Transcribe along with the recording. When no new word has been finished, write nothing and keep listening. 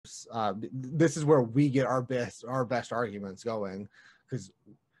this is where we get our best arguments going, because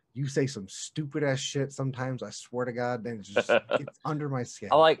you say some stupid ass shit sometimes. I swear to God, and it's under my skin.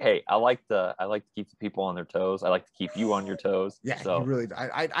 I like to keep the people on their toes. I like to keep you on your toes. Yeah, so. you really.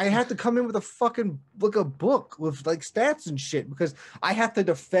 I have to come in with a book with like stats and shit, because I have to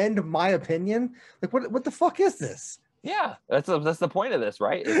defend my opinion. Like, what the fuck is this? Yeah, that's the point of this,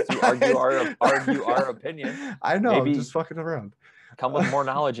 right? Is to argue our opinion. I know. Maybe I'm just fucking around. Come with more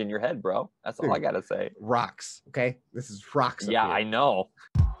knowledge in your head, bro. That's all I gotta say. Rocks. Okay, this is rocks. Yeah, I know.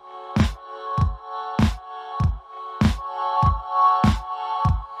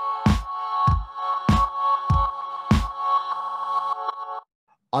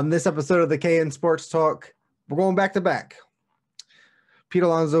 On this episode of the KN Sports Talk, we're going back to back. Pete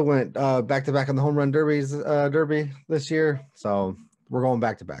Alonso went back to back on the home run derby this year, so we're going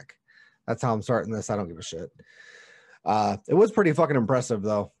back to back. That's how I'm starting this. I don't give a shit. It was pretty fucking impressive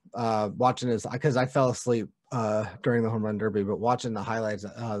though, watching this, because I fell asleep during the home run derby, but watching the highlights,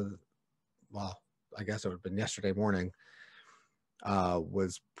 well, I guess it would have been yesterday morning,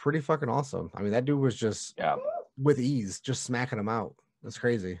 was pretty fucking awesome. I mean, that dude was just with ease, just smacking him out. That's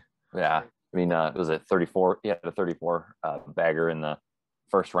crazy. Yeah. I mean, it was a 34. He had a 34 bagger in the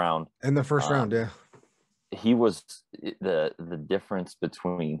first round. In the first round, yeah. He was the difference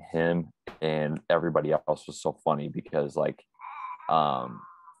between him and everybody else was so funny, because like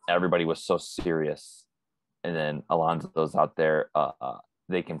everybody was so serious, and then Alonso's out there.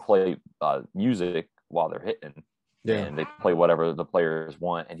 They can play music while they're hitting, and they play whatever the players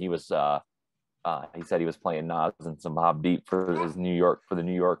want. And he was. He said he was playing Nas and some Mobb Deep for the New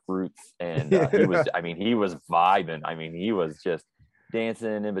York roots, and he was. I mean, he was vibing. I mean, he was just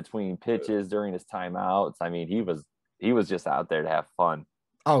dancing in between pitches during his timeouts. I mean, he was just out there to have fun.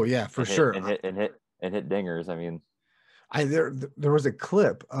 Oh yeah, for sure. And hit dingers. I mean, there was a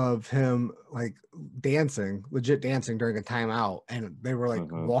clip of him like legit dancing during a timeout, and they were like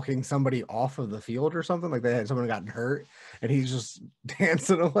walking somebody off of the field or something. Like they had someone gotten hurt, and he's just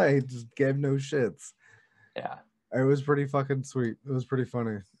dancing away, just gave no shits. Yeah, it was pretty fucking sweet. It was pretty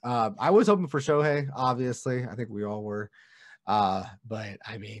funny. I was hoping for Shohei, obviously. I think we all were. But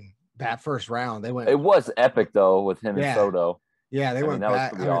I mean, that first round they went. It was epic though with him and Soto. Yeah, they went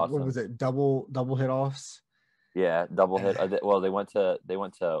back. Awesome. What was it? Double hit offs. Yeah, double hit. Well, they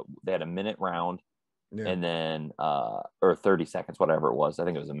had a minute round, and then or 30 seconds, whatever it was. I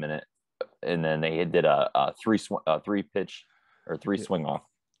think it was a minute, and then they did a three swing off, three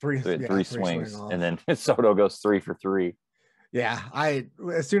swings, and then Soto goes 3 for 3. Yeah,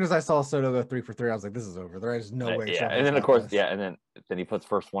 as soon as I saw Soto go 3 for 3, I was like, this is over. There is no way. Yeah, and then of course, and then he puts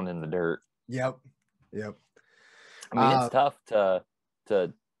first one in the dirt. Yep. I mean, it's tough to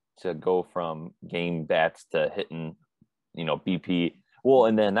go from game bats to hitting, BP. Well,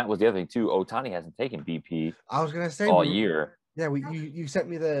 and then that was the other thing too. Ohtani hasn't taken BP. I was gonna say all year. Yeah, you sent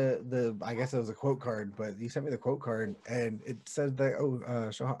me the I guess it was a quote card, but you sent me the quote card, and it said that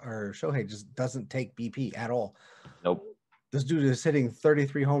Shohei just doesn't take BP at all. Nope. This dude is hitting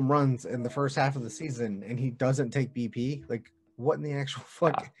 33 home runs in the first half of the season, and he doesn't take BP. Like, what in the actual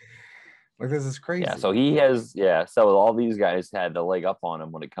fuck? Yeah. Like, this is crazy. Yeah, so he has, so all these guys had the leg up on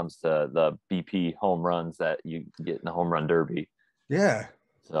him when it comes to the BP home runs that you get in the home run derby. Yeah.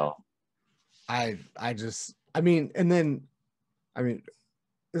 So I mean, there's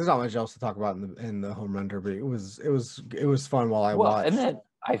not much else to talk about in the home run derby. It was fun while I watched. And then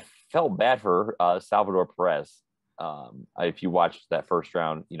I felt bad for Salvador Perez. If you watched that first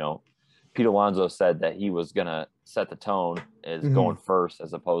round, Pete Alonso said that he was gonna set the tone as going first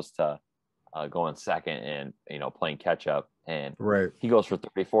as opposed to going second and playing catch up. And he goes for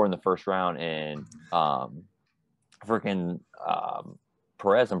 34 in the first round, and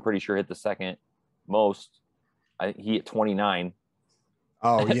Perez, I'm pretty sure, hit the second most. He hit 29.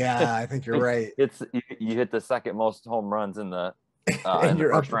 Oh yeah, I think you're right. You hit the second most home runs in the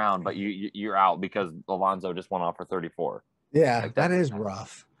first round, but you're out because Alonso just went off for 34. Yeah, like that is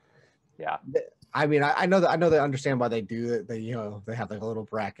rough. Yeah, I mean, I know they understand why they do it. They they have like a little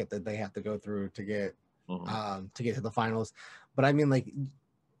bracket that they have to go through to get to the finals. But I mean, like,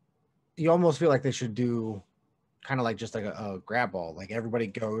 you almost feel like they should do kind of like just like a grab ball. Like, everybody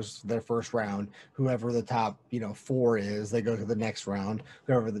goes their first round. Whoever the top 4 is, they go to the next round.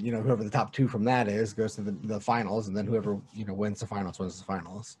 Whoever the top 2 from that is goes to the finals, and then whoever wins the finals wins the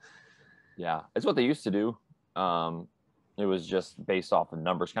finals. Yeah, it's what they used to do. It was just based off of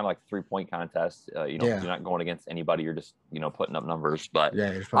numbers, kind of like a 3-point contest. You're not going against anybody. You're just, putting up numbers. But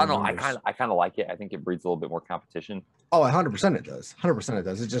I don't know. I kind of like it. I think it breeds a little bit more competition. Oh, 100% it does. 100% it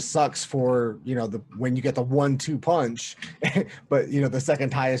does. It just sucks for, when you get the 1-2 punch, but the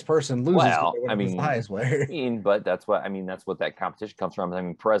second highest person loses. Well, the highest player. But that's what that competition comes from. I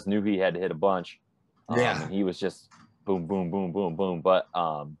mean, Perez knew he had to hit a bunch. And he was just boom, boom, boom, boom, boom. But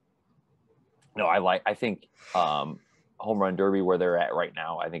no, I think home run derby where they're at right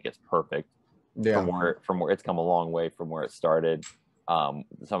now, I think it's perfect. From where it's come a long way from where it started. Some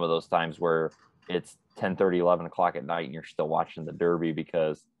of those times where it's 10:30, 11 o'clock at night and you're still watching the derby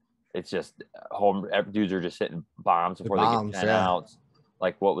because it's just dudes are just hitting bombs before they get 10 outs.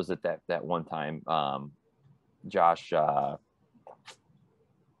 Like what was it that one time? Josh what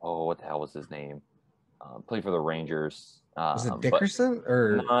the hell was his name? Played for the Rangers. Was it Dickerson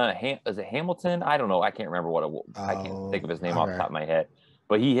is it Hamilton? I don't know. I can't remember I can't think of his name off the top of my head.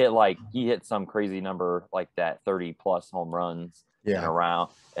 But he hit some crazy number like that, 30 plus home runs in a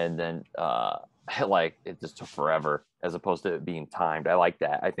round, and then it just took forever as opposed to it being timed. I like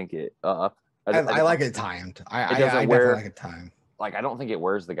that. I think it. I like it timed. I definitely like it timed. Like I don't think it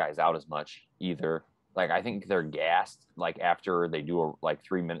wears the guys out as much either. Like I think they're gassed like after they do a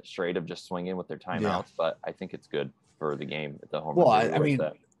 3 minutes straight of just swinging with their timeouts. But I think it's good for the game at the home. Well, I mean,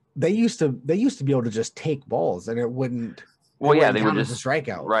 they used to be able to just take balls and it wouldn't. Well, they would just a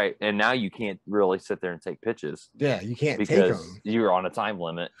strikeout, right? And now you can't really sit there and take pitches. Yeah, you can't because take them. You're on a time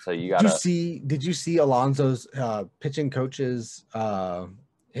limit, so you got. Did you see Alonso's pitching coach's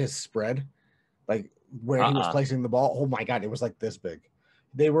his spread, like where he was placing the ball? Oh my God, it was like this big.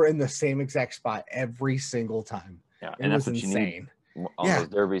 They were in the same exact spot every single time. Yeah, and that's insane. On those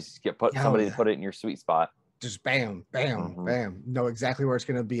derbies, somebody to put it in your sweet spot. Just bam, bam, bam. Know exactly where it's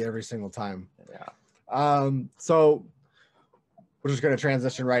going to be every single time. Yeah. So we're just going to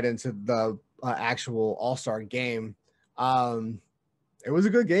transition right into the actual All-Star game. It was a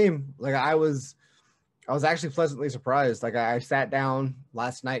good game. Like I was actually pleasantly surprised. Like I sat down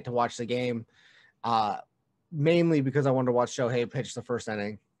last night to watch the game. Mainly because I wanted to watch Shohei pitch the first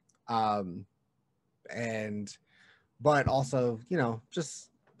inning. But also, just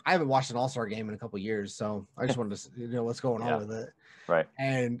I haven't watched an All-Star game in a couple of years, so I just wanted to know what's going on with it. Right.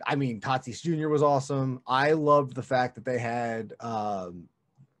 And I mean, Tatis Jr. was awesome. I loved the fact that they had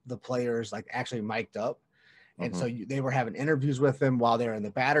the players like actually mic'd up. And so they were having interviews with them while they're in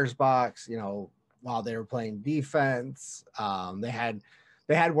the batter's box, while they were playing defense.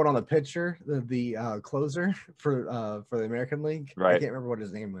 They had one on the pitcher, the closer for the American League. Right. I can't remember what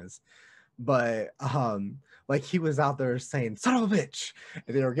his name was, but like he was out there saying "son of a bitch,"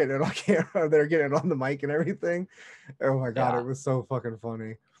 and they were getting it on camera. They were getting it on the mic and everything. Oh my God, It was so fucking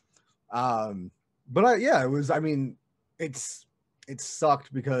funny. But it was. I mean, it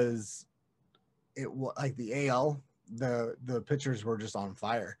sucked because it was like the AL, the pitchers were just on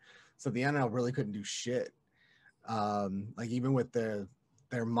fire, so the NL really couldn't do shit. Like even with their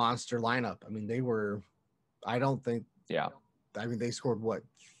monster lineup. I mean, they were, I don't think. Yeah. I mean, they scored what,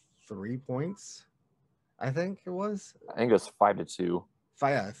 3 points? I think it was. I think it was 5-2.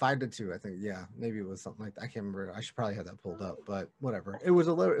 5-2. I think. Yeah, maybe it was something like that. I can't remember. I should probably have that pulled up, but whatever. It was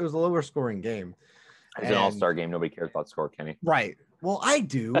a lower scoring game. It's an All-Star game. Nobody cares about score, Kenny. Right. Well, I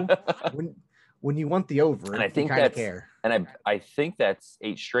do. when you want the over, and I think that's care. And I think that's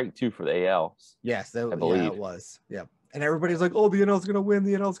 8 straight too for the AL. Yes, I believe it was. Yep. And everybody's like, "Oh, the NL's gonna win.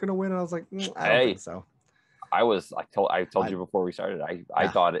 The NL's gonna win." And I was like, "I don't think so." I told you before we started. I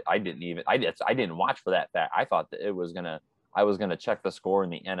thought I didn't watch for that fact. I thought that I was gonna check the score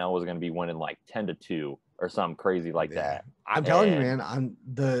and the NL was gonna be winning like 10-2 or something crazy like that. I'm telling you, man.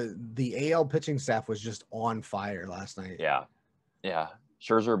 The AL pitching staff was just on fire last night. Yeah.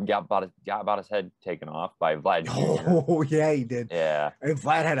 Scherzer got about his head taken off by Vlad Jr. Oh yeah, he did. Yeah. And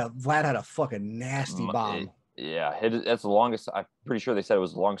Vlad had a fucking nasty bomb. That's the longest. I'm pretty sure they said it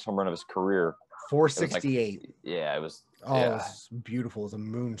was the longest home run of his career. 468. It was. It was beautiful. It was a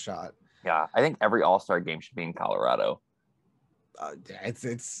moonshot. Yeah, I think every All-Star game should be in Colorado. It's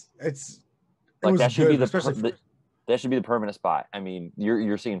like that should be that should be the permanent spot. I mean,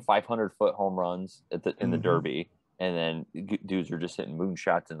 you're seeing 500-foot home runs in the Derby, and then dudes are just hitting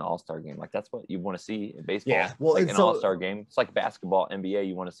moonshots in the All-Star game. Like that's what you want to see in baseball. Yeah, well, like an All-Star game. It's like basketball, NBA.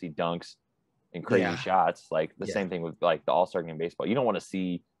 You want to see dunks and crazy shots. Like the same thing with like the All-Star game baseball. You don't want to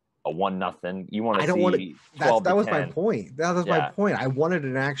see a 1-0. You want to see 12 that was 10. my point. That was my point. I wanted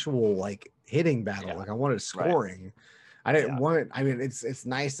an actual like hitting battle. Yeah. Like I wanted scoring. Right. I didn't want. I mean, it's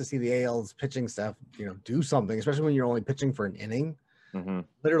nice to see the AL's pitching staff, do something, especially when you're only pitching for an inning. Mm-hmm.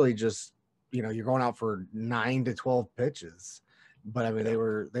 Literally just you're going out for 9 to 12 pitches. But I mean, they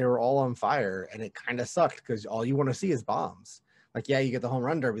were all on fire, and it kind of sucked because all you want to see is bombs. Like, yeah, you get the home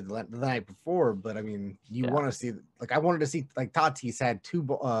run derby the night before, but I mean, you want to see, like, I wanted to see, like, Tatis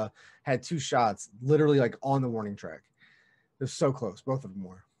had two shots literally like on the warning track. They're so close, both of them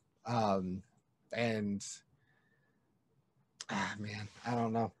were. And man, I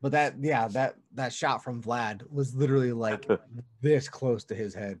don't know, but that shot from Vlad was literally like this close to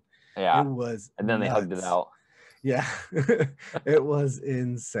his head. Yeah, it was, and then nuts. They hugged it out. Yeah, it was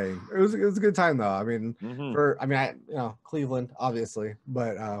insane. It was a good time though. I mean, Cleveland obviously,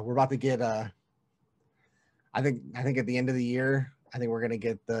 but we're about to get. I think at the end of the year, I think we're gonna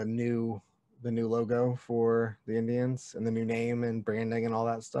get the new logo for the Indians and the new name and branding and all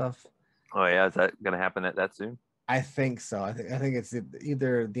that stuff. Oh yeah, is that gonna happen that soon? I think so. I think it's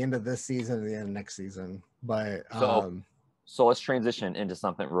either the end of this season or the end of next season. But so let's transition into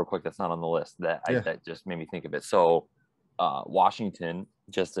something real quick that's not on the list that just made me think of it. So Washington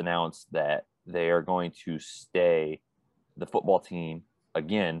just announced that they are going to stay the football team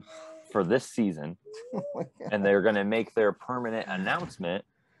again for this season, and they're going to make their permanent announcement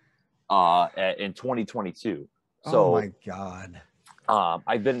in 2022. So, oh my God.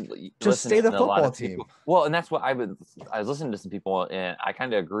 I've been just stay the football team. Well, and that's what I was listening to some people, and I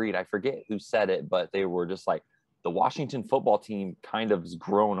kind of agreed. I forget who said it, but they were just like, the Washington football team kind of has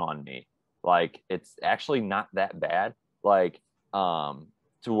grown on me. Like, it's actually not that bad. Like, to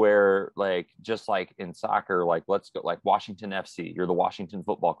where, like, just like in soccer, like, let's go, like Washington FC, you're the Washington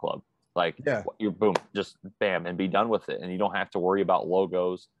Football Club. Like, you're boom, just bam, and be done with it. And you don't have to worry about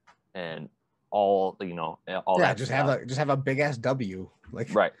logos and all that just stuff. have a big ass W,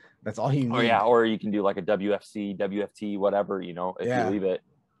 like, right, that's all you need. Or you can do like a WFC, WFT, whatever, if you leave it.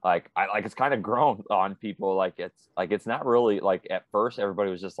 Like, it's kind of grown on people. Like, it's not really, like, at first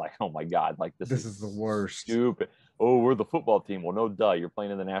everybody was just like, oh my God, like this is the worst, stupid. Oh, we're the football team. Well, no, duh, you're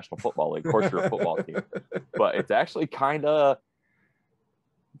playing in the National Football League. Of course you're a football team. But it's actually kind of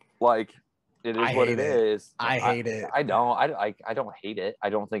like, it is what it is. I hate it. I don't hate it. I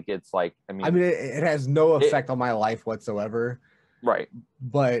don't think it's like, I mean it has no effect on my life whatsoever. Right.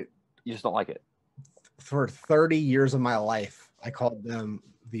 But you just don't like it. For 30 years of my life, I called them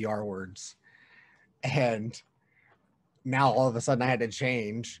the R words. And now all of a sudden I had to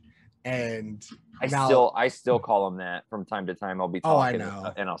change. And I still call them that from time to time. I'll be talking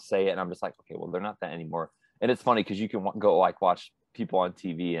and I'll say it, and I'm just like, okay, well, they're not that anymore. And it's funny because you can go like watch people on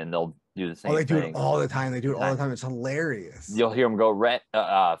TV and they'll do the same thing. Do it all the time. It's hilarious. You'll hear them go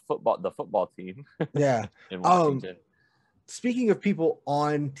the football team. Yeah. In Washington. Speaking of people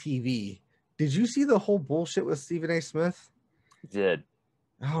on TV, did you see the whole bullshit with Stephen A. Smith? Did.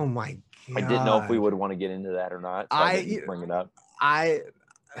 Oh my God. I didn't know if we would want to get into that or not. So I didn't bring it up. I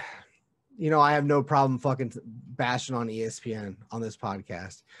have no problem fucking bashing on ESPN on this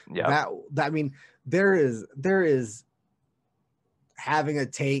podcast. Yeah. I mean, there is having a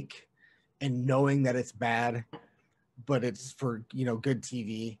take and knowing that it's bad, but it's for, good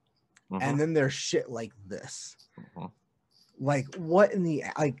TV. Mm-hmm. And then there's shit like this. Mm-hmm. Like, what in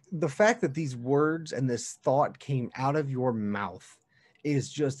the fact that these words and this thought came out of your mouth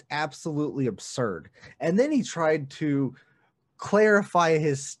is just absolutely absurd. And then he tried to clarify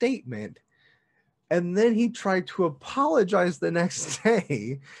his statement, and then he tried to apologize the next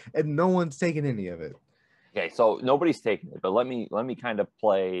day, and no one's taken any of it. Okay, so nobody's taking it, but let me kind of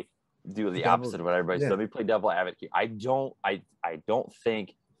do the opposite of what everybody said. Let me play devil advocate. I don't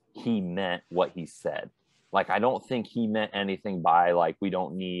think he meant what he said. Like, I don't think he meant anything by, like, we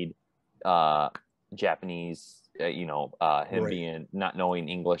don't need Japanese, him right. being not knowing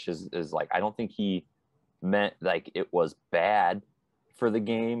English is like, I don't think he meant like it was bad for the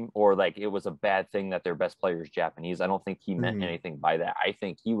game, or like it was a bad thing that their best player is Japanese. I don't think he meant anything by that. I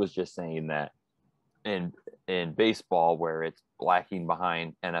think he was just saying that in baseball, where it's lacking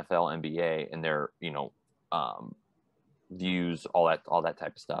behind NFL, NBA, and their, views, all that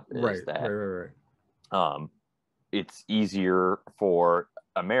type of stuff, is right. It's easier for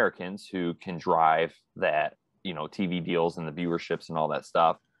Americans who can drive that, TV deals and the viewerships and all that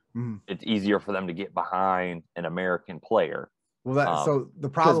stuff. It's easier for them to get behind an American player. Well, so the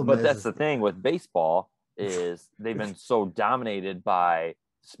problem that's the thing with baseball is they've been so dominated by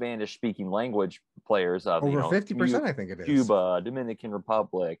Spanish speaking language players of over 50%, I think it is. Cuba, Dominican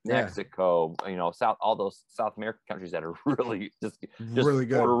Republic, Mexico, all those South American countries that are really just really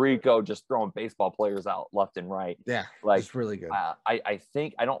good. Puerto Rico, just throwing baseball players out left and right. Yeah, like it's really good.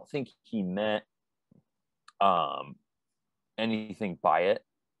 I don't think he meant anything by it,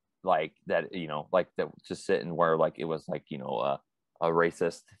 like that, like that, just sitting where like it was like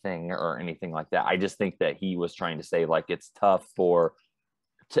racist thing or anything like that. I just think that he was trying to say like it's tough for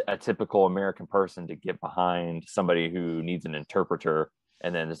a typical American person to get behind somebody who needs an interpreter,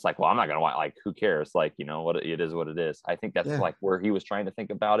 and then it's like, well, I'm not gonna want, like, who cares, like, you know what, it is what it is. I think that's like where he was trying to think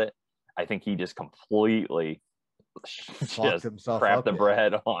about it. I think he just completely just crapped the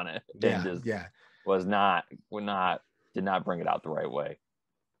bread on it and just was not did not bring it out the right way.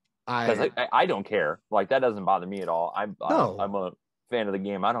 Because I don't care, like that doesn't bother me at all. I'm a fan of the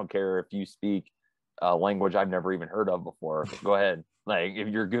game. I don't care if you speak a language I've never even heard of before. Go ahead. Like if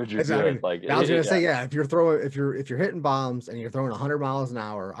you're good, you're good. I mean, like I was gonna say, if you're hitting bombs and you're throwing 100 miles an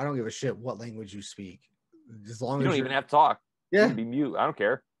hour, I don't give a shit what language you speak, as long as you don't even have to talk. Yeah, be mute. I don't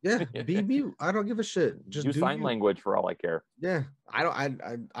care. Yeah, be mute. I don't give a shit. Just do sign language for all I care. Yeah,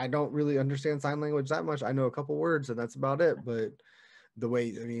 I don't really understand sign language that much. I know a couple words and that's about it. But the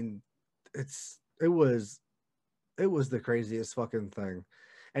way, I mean, it was the craziest fucking thing.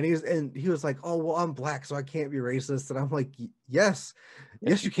 And he was like, oh, well, I'm black, so I can't be racist. And I'm like, yes,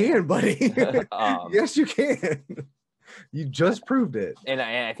 you can, buddy. Yes, you can. You just proved it. And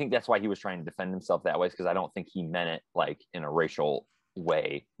I think that's why he was trying to defend himself that way, because I don't think he meant it like in a racial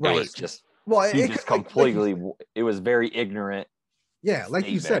way. Right. It was just, it was very ignorant. Yeah, like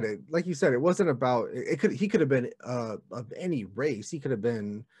you said, it wasn't about it. He could have been of any race. He could have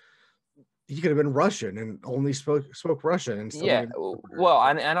been Russian and only spoke Russian. And yeah, well,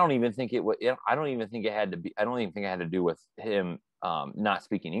 I don't even think it was. I don't even think it had to be. I don't even think it had to do with him not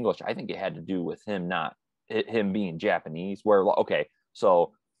speaking English. I think it had to do with him being Japanese. Where okay,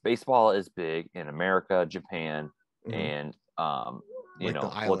 so baseball is big in America, Japan, and you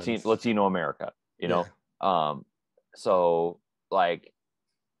know, Latino America. You know, so like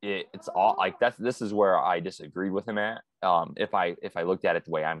it's all like this is where I disagreed with him at. If I looked at it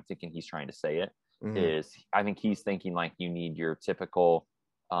the way I'm thinking he's trying to say it, is I think he's thinking like you need your typical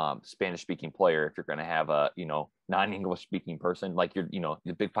Spanish speaking player if you're going to have a, you know, non-English speaking person, like your, you know,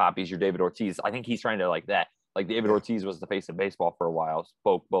 the Big Poppies, your David Ortiz. I think he's trying to like that. Like David Ortiz was the face of baseball for a while,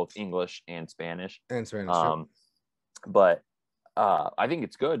 spoke both English and Spanish. But I think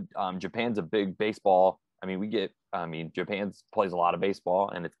it's good. Japan's a big baseball. Japan plays a lot of baseball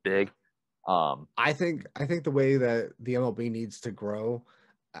and it's big. I think the way that the MLB needs to grow,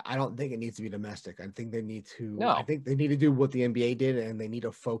 I don't think it needs to be domestic. I think they need to. No. I think they need to do what the NBA did, and they need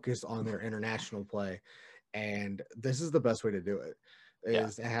to focus on their international play. And this is the best way to do it.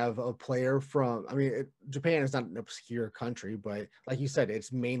 Is to have a player from. I mean, Japan is not an obscure country, but like you said,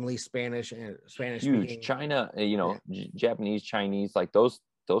 it's mainly Spanish and Spanish. Huge speaking. China, you know, Japanese, Chinese, like those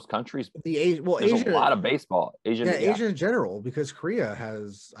countries. There's a lot of baseball. Asia in general, because Korea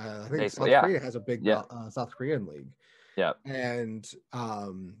has, I think South Korea has a big South Korean league. Yeah, and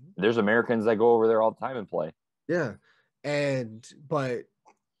there's Americans that go over there all the time and play. Yeah, but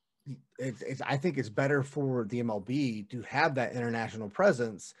I think it's better for the MLB to have that international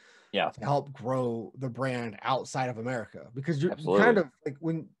presence. Yeah, to help grow the brand outside of America, because you're kind of like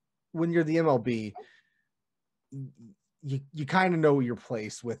when you're the MLB. You kind of know your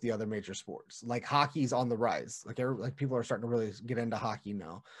place with the other major sports. Like hockey's on the rise. Like people are starting to really get into hockey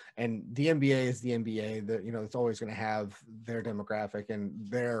now. And the NBA is the NBA. That, you know, it's always going to have their demographic and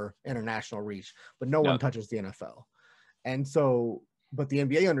their international reach, but no one touches the NFL. And so, but the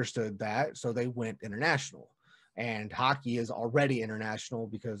NBA understood that, so they went international. And hockey is already international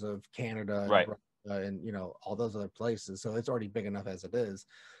because of Canada, right, and you know, all those other places. So it's already big enough as it is.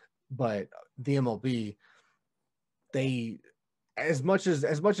 But the MLB, they, as much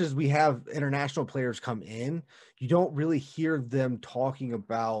as we have international players come in, you don't really hear them talking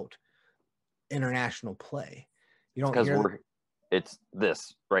about international play. You don't, because it's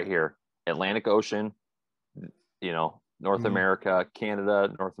this right here: Atlantic Ocean, you know, North America,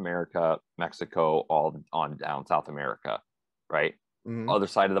 Canada, North America, Mexico, all on down South America, right? Other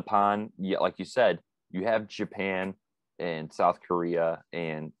side of the pond, like you said, you have Japan and South Korea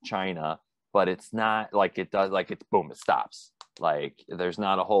and China. But it's not like it does, like it's boom, it stops. Like there's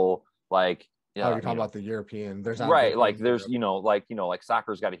not a whole like. You're talking about the European. There's not right, like there's like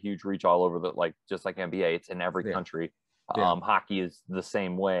soccer's got a huge reach all over the, like just like NBA, it's in every country. Hockey is the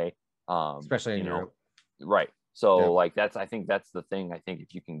same way, especially in Europe. Right. So like I think that's the thing. I think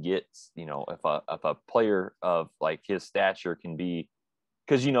if you can get, you know, if a player of like his stature can be,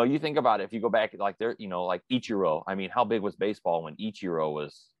 because you know, you think about it, if you go back like there, you know, like Ichiro. I mean, how big was baseball when Ichiro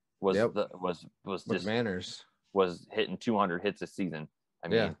was just manners, was hitting 200 hits a season. I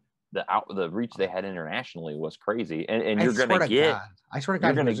mean, the reach they had internationally was crazy. And you're gonna get. I swear to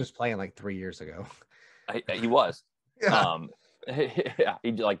God, he was just playing like 3 years ago. He was.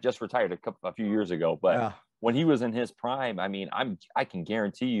 He like just retired a few years ago, but when he was in his prime, I mean, I can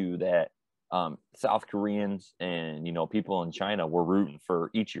guarantee you that South Koreans and people in China were rooting for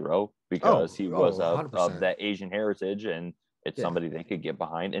Ichiro because he was of that Asian heritage, and it's somebody they could get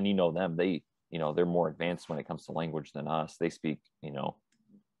behind. And them, they're more advanced when it comes to language than us. They speak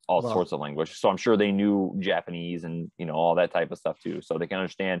all sorts of language, so I'm sure they knew Japanese and all that type of stuff too, so they can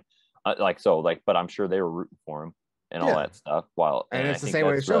understand. But I'm sure they were rooting for him and all that stuff. And it's the same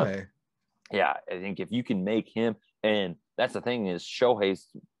way as Shohei. Yeah, I think if you can make him, and that's the thing is Shohei's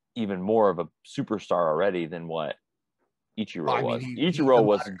even more of a superstar already than what Ichiro was. Ichiro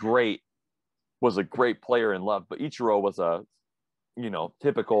was a great player and loved, but Ichiro was a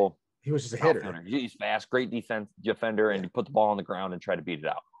typical. He was just a hitter. Outfielder. He's fast, great defender, and you put the ball on the ground and try to beat it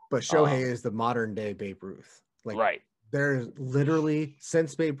out. But Shohei is the modern day Babe Ruth. Right. There's literally,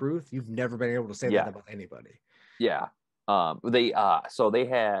 since Babe Ruth, you've never been able to say that about anybody. Yeah. They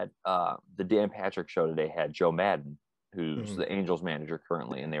had the Dan Patrick show today had Joe Madden, who's the Angels manager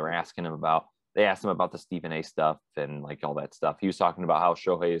currently, and they asked him about the Stephen A stuff and all that stuff. He was talking about how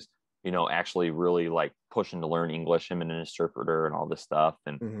Shohei's actually really pushing to learn English, him and an interpreter and all this stuff.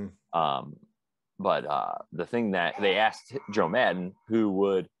 And but the thing that they asked Joe Madden, who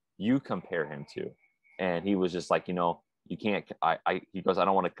would you compare him to? And he was just like, you can't. He goes, I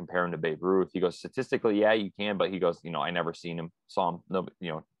don't want to compare him to Babe Ruth. He goes, statistically, yeah, you can, but he goes, I never saw him.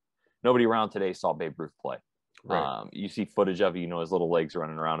 Nobody around today saw Babe Ruth play. Right. You see footage of his little legs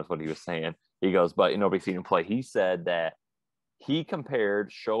running around is what he was saying. He goes, but nobody's seen him play. He said that he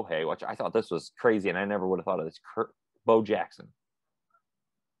compared Shohei, which I thought this was crazy, and I never would have thought of this, Bo Jackson.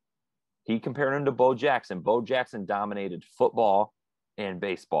 He compared him to Bo Jackson. Bo Jackson dominated football and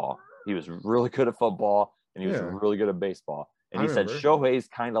baseball. He was really good at football, and he was really good at baseball. And he said Shohei's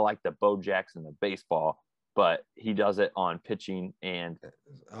kind of like the Bo Jackson of baseball, but he does it on pitching and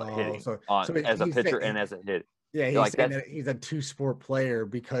hitting, as a pitcher and as a hit. Yeah, he's saying that he's a two-sport player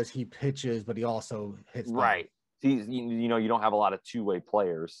because he pitches, but he also hits. Right. He's you don't have a lot of two-way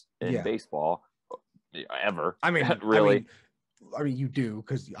players in baseball ever. I mean, really. I mean, you do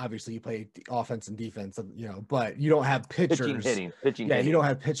because obviously you play offense and defense, but you don't have pitchers pitching. Yeah, you don't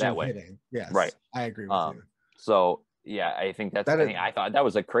have pitching hitting. Yes, right. I agree with you. So yeah, I think I thought that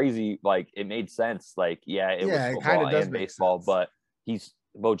was a crazy. It made sense. It was football and baseball, but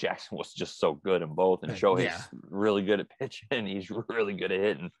Bo Jackson was just so good in both, and Shohei's really good at pitching. He's really good at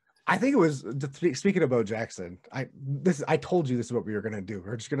hitting. I think it was, speaking of Bo Jackson, I told you this is what we were going to do.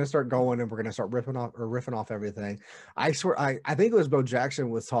 We're just going to start going and we're going to start riffing off everything. I swear, I think it was Bo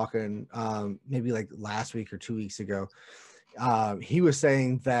Jackson was talking maybe last week or 2 weeks ago. He was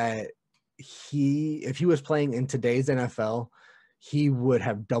saying that if he was playing in today's NFL, he would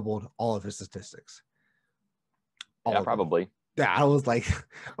have doubled all of his statistics. Probably. Yeah, I was like,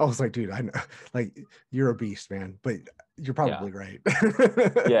 dude, I know, you're a beast, man, but you're probably right.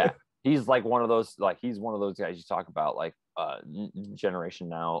 Yeah, he's one of those, he's one of those guys you talk about, generation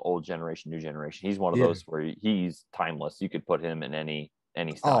now, old generation, new generation. He's one of those where he's timeless. You could put him in any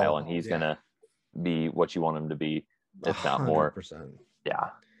style, and he's gonna be what you want him to be, if not more. 100%. Yeah.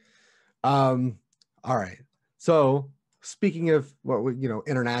 All right. So speaking of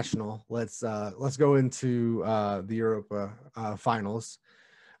international, let's go into the Europa finals.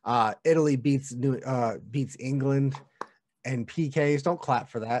 Italy beats England and PKs. Don't clap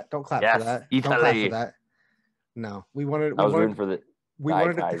for that. Don't clap for that. Italy. Don't clap for that. No, we wanted it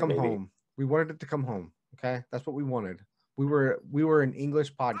to come home. We wanted it to come home. Okay, that's what we wanted. We were an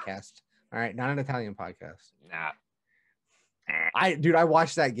English podcast. All right, not an Italian podcast. Nah. I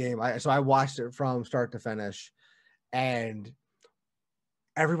watched that game. I watched it from start to finish. And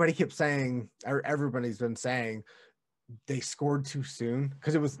everybody's been saying they scored too soon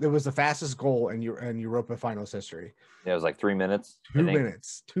because it was the fastest goal in Europa finals history. Yeah, it was 3 minutes. 2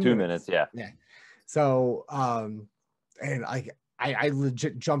 minutes. 2 minutes. Yeah. Yeah. So and I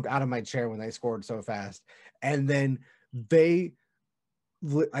legit jumped out of my chair when they scored so fast, and then they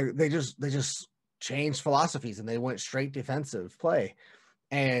just changed philosophies and they went straight defensive play,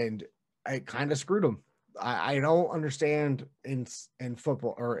 and it kind of screwed them. I don't understand in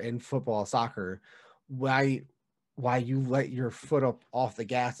football or in football soccer why you let your foot up off the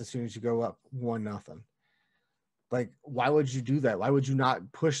gas as soon as you go up 1-0. Why would you do that? Why would you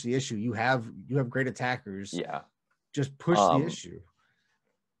not push the issue? You have great attackers. Yeah, just push the issue.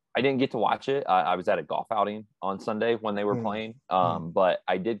 I didn't get to watch it. I was at a golf outing on Sunday when they were playing. But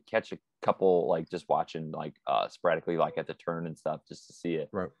I did catch a couple, just watching sporadically, at the turn and stuff, just to see it.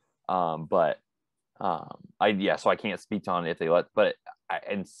 Right. So I can't speak on if they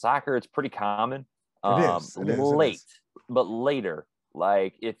in soccer, it's pretty common. It is. But later,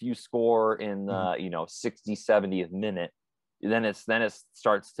 Like if you score in the 60, 70th minute, then it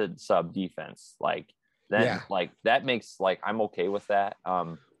starts to sub defense. Like then like that makes like I'm okay with that.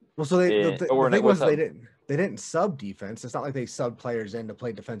 Well, so the thing was they didn't sub defense. It's not like they subbed players in to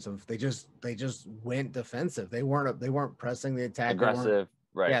play defensive. They just went defensive. They weren't pressing the attack. Aggressive.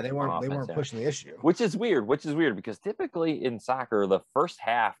 Right. Yeah, they weren't pushing the issue. Which is weird because typically in soccer, the first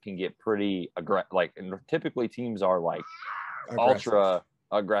half can get pretty aggressive. Like, and typically teams are like ultra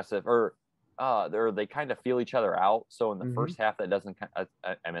aggressive, or they kind of feel each other out. So in the first half, that doesn't.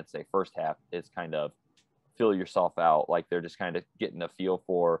 I meant to say first half is kind of feel yourself out. Like they're just kind of getting a feel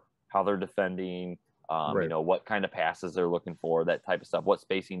for how they're defending. What kind of passes they're looking for, that type of stuff. What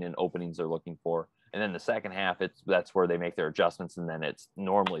spacing and openings they're looking for. And then the second half, that's where they make their adjustments. And then it's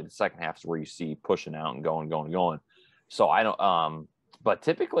normally the second half is where you see pushing out and going. So I don't, but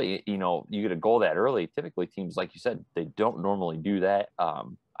typically, you get a goal that early. Typically teams, like you said, they don't normally do that.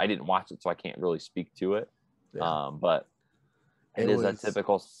 I didn't watch it, so I can't really speak to it. Yeah. But it is a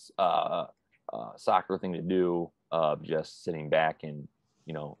typical soccer thing to do, just sitting back and,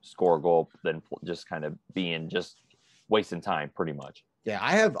 score a goal, then just kind of just wasting time pretty much. Yeah,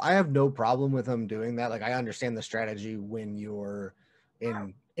 I have no problem with them doing that. Like I understand the strategy when you're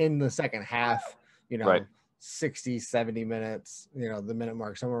in the second half, right. 60, 70 minutes, the minute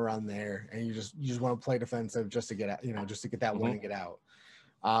mark, somewhere around there, and you just want to play defensive just to get out, just to get that win and get out.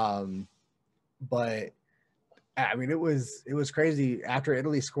 But I mean, it was crazy. After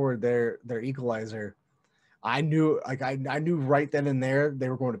Italy scored their equalizer, I knew right then and there they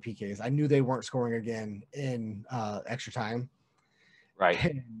were going to PKs. I knew they weren't scoring again in extra time. Right.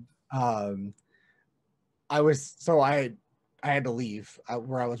 And, I had to leave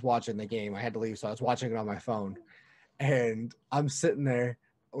where I was watching the game. I had to leave, so I was watching it on my phone, and I'm sitting there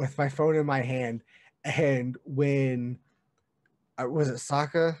with my phone in my hand. And when was it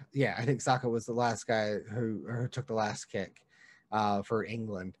Saka? Yeah, I think Saka was the last guy who took the last kick for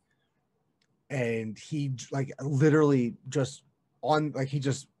England. And he literally just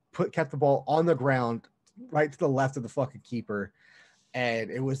kept the ball on the ground right to the left of the fucking keeper. And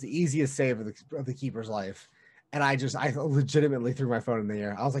it was the easiest save of the keeper's life. And I legitimately threw my phone in the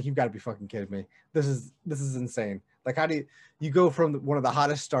air. I was like, you've got to be fucking kidding me. This is insane. Like, how do you go from one of the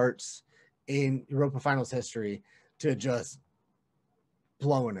hottest starts in Europa finals history to just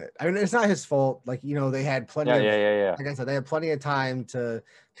blowing it? I mean, it's not his fault. Like, they had plenty like I said, they had plenty of time to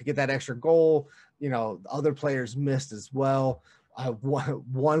get that extra goal. Other players missed as well.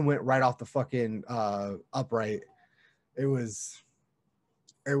 One went right off the fucking upright. It was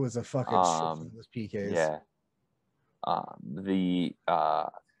a fucking shit, those PKs. Yeah.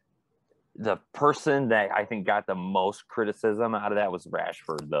 The person that I think got the most criticism out of that was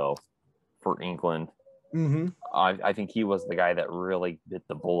Rashford, though, for England. Mm-hmm. I think he was the guy that really bit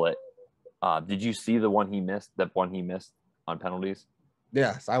the bullet. Did you see the one he missed? That one he missed on penalties?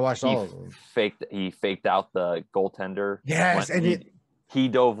 Yes, I watched all of them. He faked out the goaltender. Yes, and he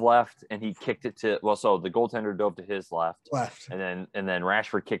dove left and he kicked it to so the goaltender dove to his left, and then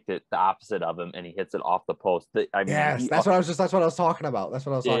Rashford kicked it the opposite of him and he hits it off the post. That's what I was talking about.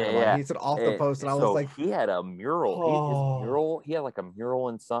 He hits it off the post, and I was like, he had a mural. He had like a mural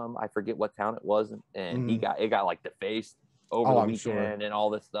in some, I forget what town it was, and it got like defaced over the weekend and all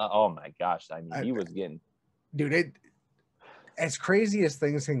this stuff. Oh my gosh! I mean, he was getting, dude. As crazy as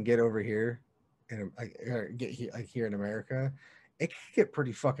things can get over here, and here in America, it can get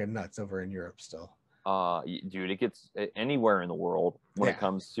pretty fucking nuts over in Europe still. Dude, it gets anywhere in the world when it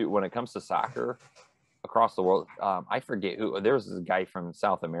comes to soccer across the world. I forget who. There was this guy from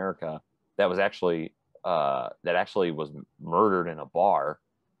South America that was actually was murdered in a bar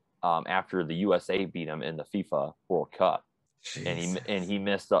after the USA beat him in the FIFA World Cup. Jesus. And he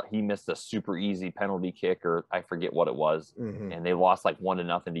missed a super easy penalty kick, or I forget what it was, and they lost like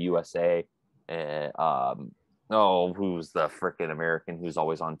 1-0 to USA. And who's the freaking American who's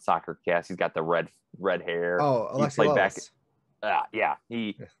always on soccer cast? He's got the red hair. Oh, Alexi Lewis. Yeah,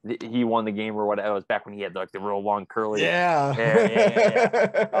 he won the game or whatever. It was back when he had like the real long curly hair.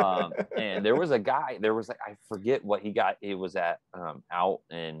 And there was a guy. I forget what he got. It was at out,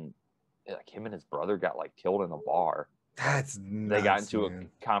 and like him and his brother got like killed in a bar. That's nuts, they got into a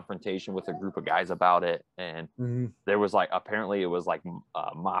confrontation with a group of guys about it, and there was like apparently it was like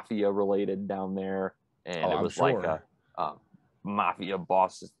mafia related down there, and it was like a mafia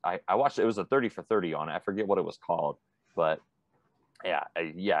boss. I watched it. It was a 30 for 30 on it. I forget what it was called, but they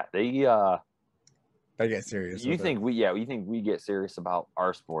get serious. You think we get serious about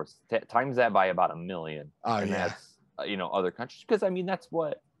our sports? Times that by about 1 million. Oh, and that's other countries, because I mean that's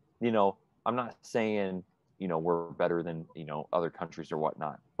what I'm not saying we're better than, other countries or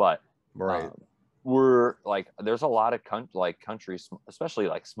whatnot. But Right. we're like, there's a lot of countries, especially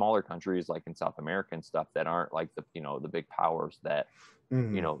like smaller countries like in South America and stuff, that aren't like the big powers that,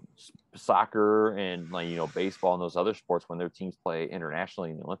 soccer and like, baseball and those other sports, when their teams play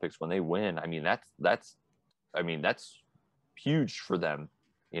internationally in the Olympics, when they win, I mean, that's huge for them.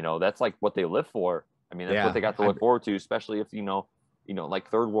 That's like what they live for. I mean, that's what they got to look forward to, especially if, like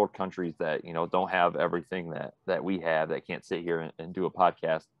third world countries that, don't have everything that we have, that can't sit here and do a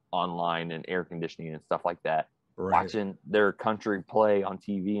podcast online and air conditioning and stuff like that. Right. Watching their country play on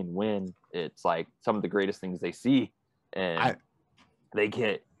TV and win, it's like some of the greatest things they see. And they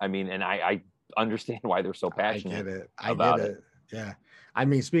get, and I understand why they're so passionate. I get it. Yeah. I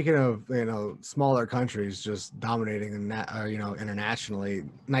mean, speaking of, smaller countries just dominating internationally,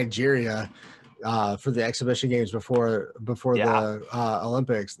 Nigeria, for the exhibition games before the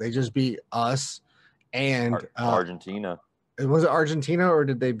Olympics, they just beat us and Argentina. Was it Argentina or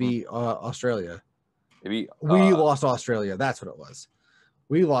did they beat Australia? We lost Australia. That's what it was.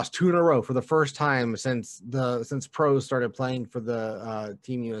 We lost 2 in a row for the first time since pros started playing for the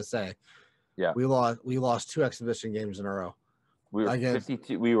Team USA. Yeah, we lost 2 exhibition games in a row. We were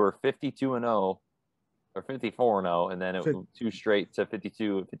 52. We were 52-0 or 54-0, and then it was 2 straight to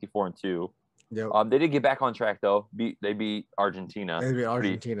 52, 54-2. Yep. They did get back on track though. They beat Argentina. They beat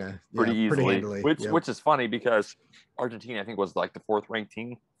Argentina pretty easily, which is funny because Argentina, I think, was like the 4th ranked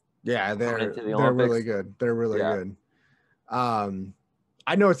team. Yeah, they're really good. They're really good.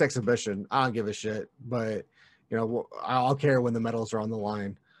 I know it's exhibition. I don't give a shit, but I'll care when the medals are on the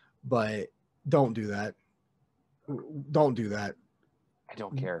line. But don't do that. Don't do that. I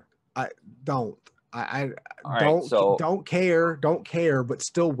don't care. Don't care, but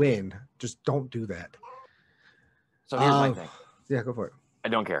still win. Just don't do that. So here's my thing. Yeah, go for it. I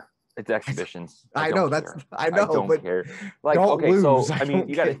don't care. It's exhibitions. I know, but I don't care. Like, okay, lose. So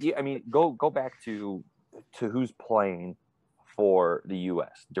you gotta. Go back to who's playing for the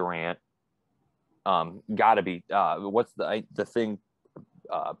U.S. Durant. Gotta be. What's the thing?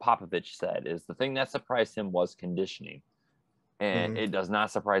 Popovich said is the thing that surprised him was conditioning. And it does not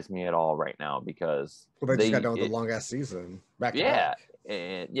surprise me at all right now because they just got done with a long ass season. Back.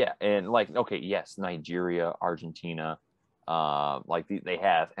 And like, okay, yes, Nigeria, Argentina, like they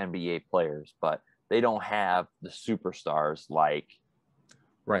have NBA players, but they don't have the superstars like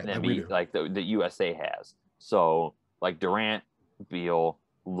the USA has. So like Durant, Beal,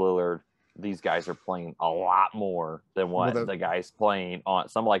 Lillard, these guys are playing a lot more than what the guys playing on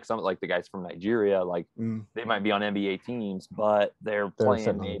some like the guys from Nigeria, like they might be on NBA teams, but they're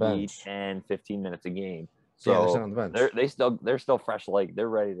playing maybe 10, 15 minutes a game. So they're still fresh, like they're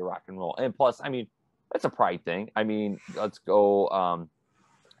ready to rock and roll. And plus, I mean, that's a pride thing. I mean, let's go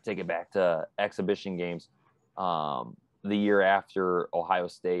take it back to exhibition games. The year after Ohio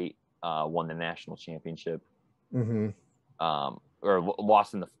State won the national championship. Or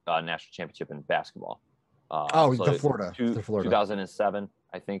lost in the national championship in basketball. To Florida. 2007,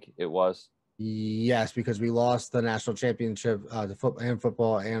 I think it was. Yes, because we lost the national championship to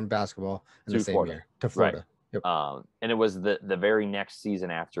football and basketball in the same year to Florida. Right. Yep. And it was the very next season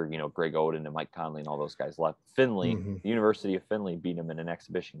after Greg Oden and Mike Conley and all those guys left. Finley, the University of Finley, beat them in an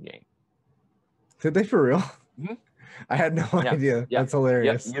exhibition game. Did they for real? I had no idea. Yeah. That's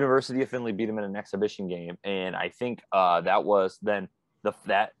hilarious. Yep. University of Finley beat them in an exhibition game, and I think that was then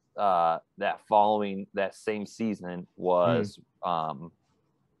that following that same season was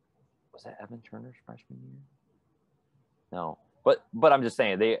that Evan Turner's freshman year? No, but I'm just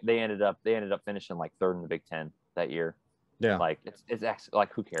saying they ended up finishing like 3rd in the Big Ten that year. Yeah, like it's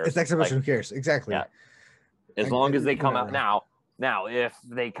like who cares? It's exhibition. Who cares? Exactly. Yeah. As long as they come out now. Now, if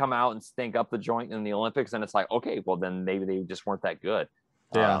they come out and stink up the joint in the Olympics, then it's like, okay, well then maybe they just weren't that good.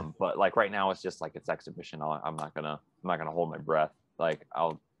 Yeah. But like right now, it's just like it's exhibition. I'm not gonna hold my breath. Like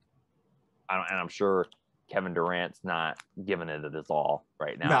I'm sure Kevin Durant's not giving it his all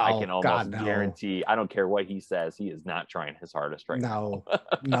right now. No, I can almost guarantee. I don't care what he says. He is not trying his hardest right now.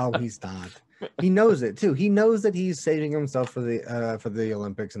 No, he's not. He knows it too. He knows that he's saving himself for the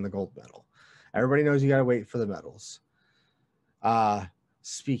Olympics and the gold medal. Everybody knows you got to wait for the medals.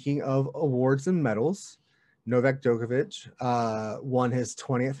 Speaking of awards and medals, Novak Djokovic won his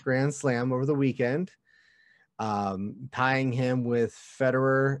 20th Grand Slam over the weekend, tying him with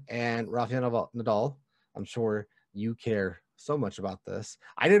Federer and Rafael Nadal. I'm sure you care so much about this.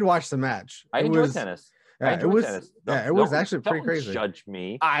 I did watch the match. I enjoyed tennis. Yeah, it was actually pretty crazy. Judge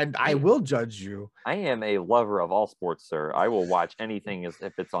me. I will judge you. I am a lover of all sports, sir. I will watch anything if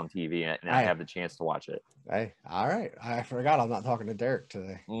it's on TV and I have the chance to watch it. Hey, all right. I forgot I'm not talking to Derek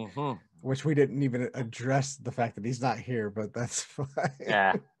today. which we didn't even address the fact that he's not here, but that's fine.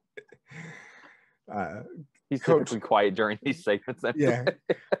 Yeah. He's typically quiet during these segments. Yeah.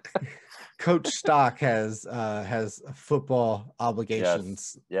 Coach Stock has football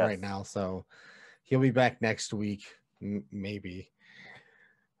obligations right now, so he'll be back next week, maybe.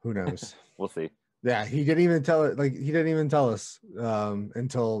 Who knows? We'll see. Yeah, he didn't even tell it. Like, he didn't even tell us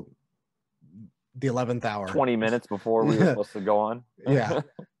until the 11th hour, 20 minutes before we were supposed to go on.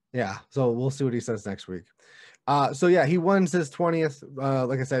 Yeah. So we'll see what he says next week. So yeah, he wins his 20th.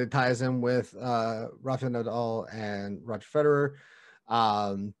 Like I said, it ties him with Rafael Nadal and Roger Federer.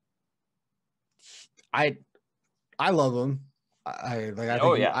 I love him.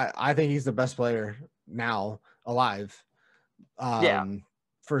 I think he's the best player now alive.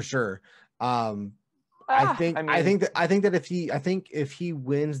 For sure. I think that if he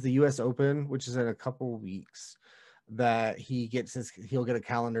wins the US Open, which is in a couple weeks, that he'll get a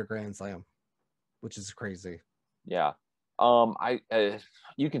calendar Grand Slam, which is crazy. Yeah.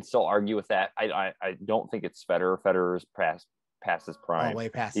 You can still argue with that. I don't think it's Federer. Federer's past his prime. Way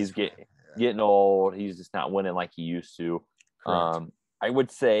past. He's getting old. He's just not winning like he used to. Correct. I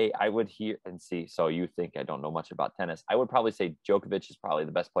would hear and see. So you think I don't know much about tennis? I would probably say Djokovic is probably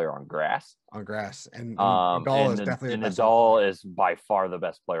the best player on grass. And Nadal is definitely the best. Nadal is by far the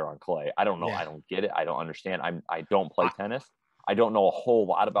best player on clay. I don't know. Yeah. I don't get it. I don't understand. I don't play tennis. I don't know a whole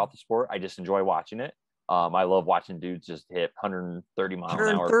lot about the sport. I just enjoy watching it. I love watching dudes just hit 130 miles an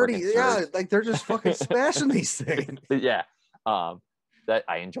hour. 130, yeah, like they're just fucking smashing these things. Yeah. That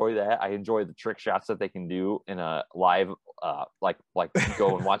I enjoy that. I enjoy the trick shots that they can do in a live, like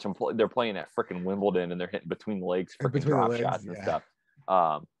go and watch them play. They're playing at freaking Wimbledon and they're hitting between the legs, freaking drop shots and stuff.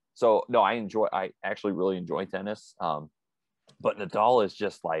 So no, I actually really enjoy tennis. But Nadal is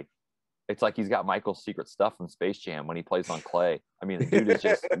just like, it's like he's got Michael's secret stuff from Space Jam when he plays on clay. I mean, the dude is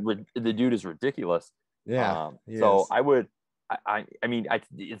just, the dude is ridiculous. Yeah. So I mean,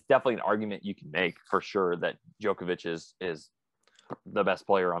 it's definitely an argument you can make for sure that Djokovic is the best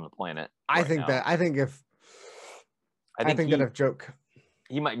player on the planet. I think that if Joke,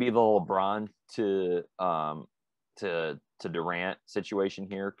 he might be the LeBron to Durant situation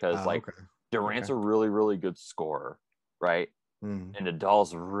here, because Durant's a really, really good scorer, right? And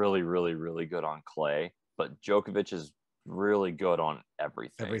Nadal's really, really, really good on clay, but Djokovic is really good on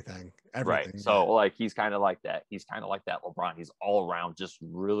everything. Right. So like he's kind of like that. He's kind of like that LeBron. He's all around just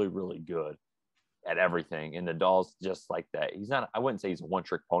really, really good at everything. And Nadal's just like that. He's not, I wouldn't say he's a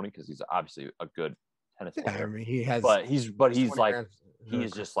one-trick pony because he's obviously a good tennis player. I mean, he has, but he's like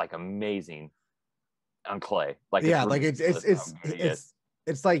he's just like amazing on clay. Like like it's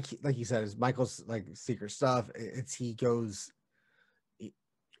like you said, it's Michael's like secret stuff.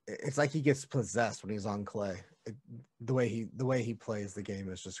 It's like he gets possessed when he's on clay. The way he plays the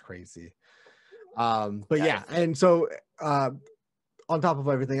game is just crazy. But yeah, and so on top of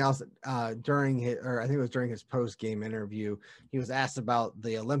everything else, during his post-game interview, he was asked about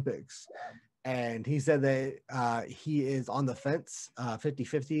the Olympics, and he said that he is on the fence,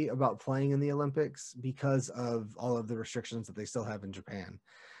 50-50 about playing in the Olympics because of all of the restrictions that they still have in Japan.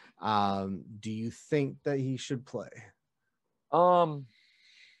 Do you think that he should play? I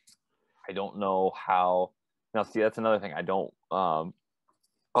don't know how. Now, see, that's another thing. I don't.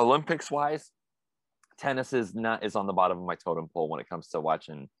 Olympics wise, tennis is on the bottom of my totem pole when it comes to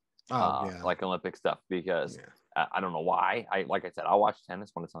watching like Olympic stuff, because I don't know why. Like I said, I'll watch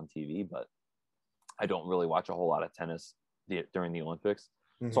tennis when it's on TV, but I don't really watch a whole lot of tennis during the Olympics.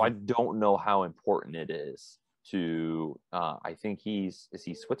 Mm-hmm. So I don't know how important it is to. I think is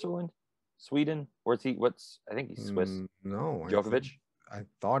he Sweden, or is he? I think he's Swiss. No, Djokovic. I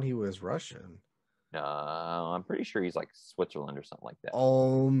thought he was Russian. No, I'm pretty sure he's like Switzerland or something like that.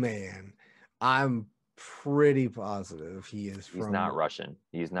 Oh man, I'm pretty positive he is from. He's not Russian.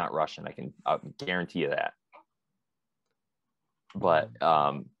 He's not Russian. I can guarantee you that. But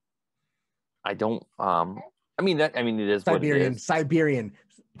I don't. I mean, it is Siberian. What it is. Siberian.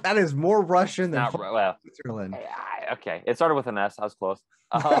 That is more Russian than Switzerland. Okay, it started with an S. I was close.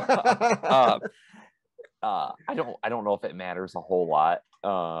 I don't know if it matters a whole lot.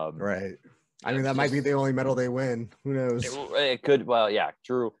 Right. I mean, that might be the only medal they win. Who knows? It could. Well, yeah,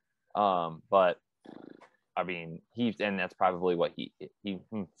 true. But I mean, and that's probably what he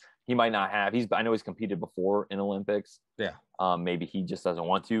might not have. I know he's competed before in Olympics. Yeah. Maybe he just doesn't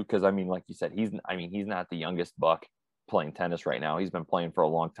want to, because I mean, like you said, he's not the youngest buck playing tennis right now. He's been playing for a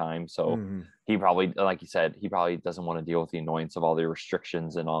long time, so he probably, like you said, he probably doesn't want to deal with the annoyance of all the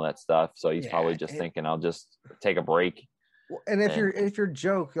restrictions and all that stuff. So he's probably just thinking, I'll just take a break. And if you're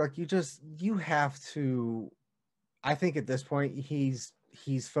Joke, like you have to. I think at this point he's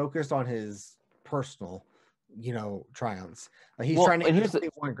he's focused on his personal, triumphs. Like he's trying to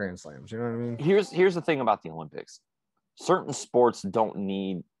get 1 Grand Slams. You know what I mean? Here's the thing about the Olympics. Certain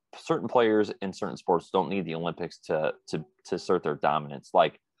players in certain sports don't need the Olympics to assert their dominance.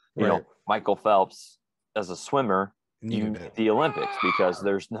 Like, Michael Phelps as a swimmer, you need the Olympics because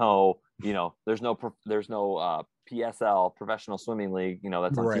there's no PSL, Professional Swimming League,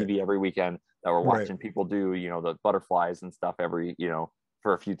 that's on TV every weekend that we're watching people do, the butterflies and stuff every,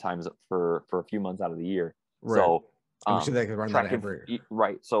 for a few times for a few months out of the year. So I'm sure they could run that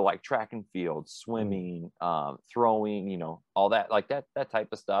right. So like track and field, swimming, throwing, all that, like that type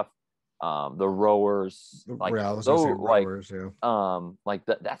of stuff. The rowers, like that's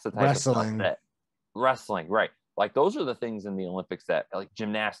the type of stuff that wrestling, right? Like those are the things in the Olympics that, like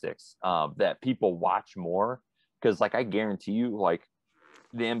gymnastics, that people watch more because, like, I guarantee you, like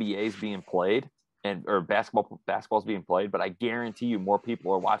the NBA is being played or basketball's being played, but I guarantee you more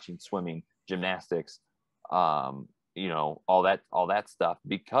people are watching swimming, gymnastics, all that stuff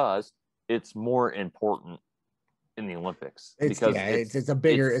because it's more important in the Olympics. It's a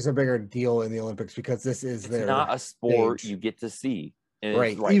bigger deal in the Olympics because this is not a sport you get to see. And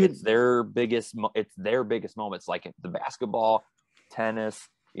it's their biggest moments, like the basketball, tennis,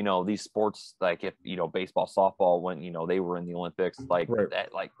 these sports, like if baseball, softball, when they were in the Olympics, like that,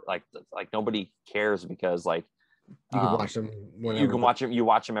 like nobody cares because like you can watch them whenever. You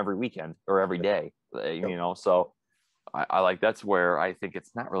watch them every weekend or every day, so I like, that's where I think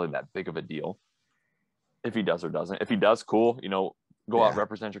it's not really that big of a deal if he does or doesn't. If he does, cool, go out,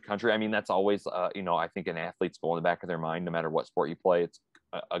 represent your country. I mean, that's always, I think an athlete's goal in the back of their mind, no matter what sport you play. It's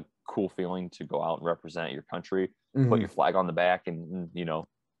a cool feeling to go out and represent your country, put your flag on the back, and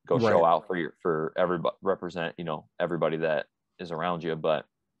go show out for everybody, represent everybody that is around you. But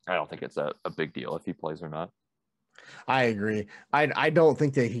I don't think it's a big deal if he plays or not. I agree. I don't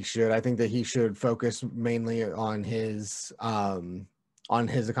think that he should. I think that he should focus mainly on his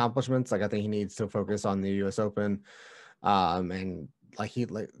accomplishments. Like I think he needs to focus on the U.S. Open, and he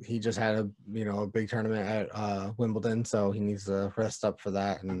just had a big tournament at Wimbledon, so he needs to rest up for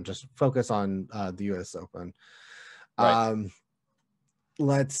that and just focus on the U.S. Open. Right.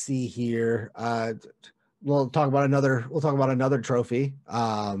 Let's see here. We'll talk about another trophy.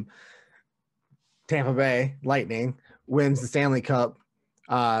 Tampa Bay Lightning wins the Stanley Cup.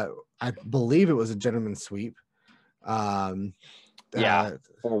 I believe it was a gentleman's sweep. 4-1.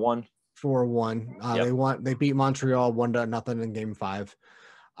 4-1. They beat Montreal 1-0 in Game 5.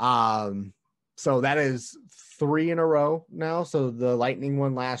 So that is 3 in a row now. So the Lightning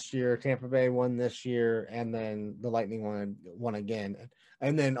won last year, Tampa Bay won this year, and then the Lightning won again.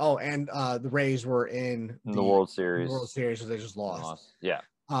 And then the Rays were in the World Series. The World Series, so they just lost. Yeah.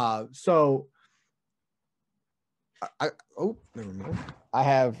 So never mind. I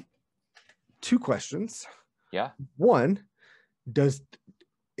have 2 questions. Yeah. One,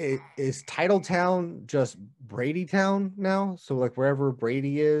 is Titletown just Brady Town now? So like wherever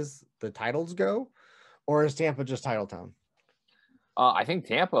Brady is, the titles go, or is Tampa just Titletown? I think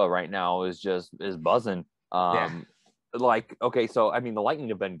Tampa right now is buzzing. Like, okay, so I mean the Lightning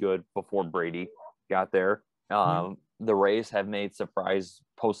have been good before Brady got there. The Rays have made surprise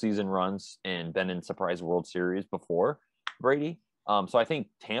postseason runs and been in surprise World Series before Brady. So I think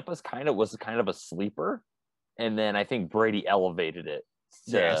Tampa's was kind of a sleeper, and then I think Brady elevated it.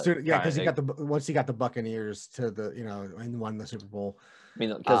 Because once he got the Buccaneers to the and won the Super Bowl. I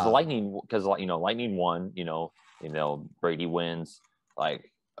mean, because Lightning won. Brady wins, like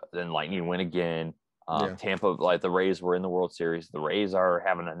then Lightning win again. Tampa, like the Rays were in the World Series. The Rays are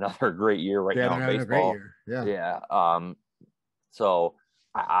having another great year right now in baseball. So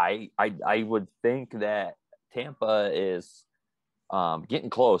I would think that Tampa is getting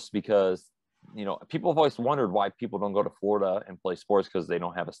close because people have always wondered why people don't go to Florida and play sports because they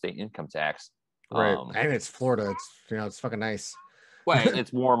don't have a state income tax. Right, and it's Florida. It's it's fucking nice. Well,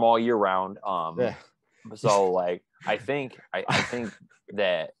 it's warm all year round. So like I think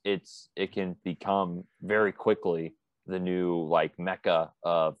that it can become very quickly the new like mecca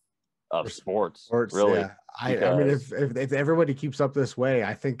of sports really. Yeah. I mean, if everybody keeps up this way,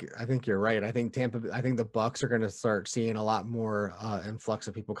 I think you're right. I think the Bucks are going to start seeing a lot more influx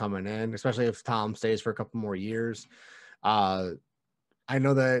of people coming in, especially if Tom stays for a couple more years. I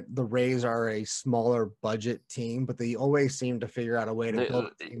know that the Rays are a smaller budget team, but they always seem to figure out a way to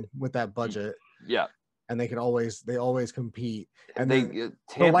build a team with that budget. Yeah. And they always compete. And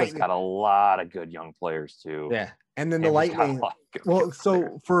Tampa's got a lot of good young players too. Yeah. And then the Lightning. Well,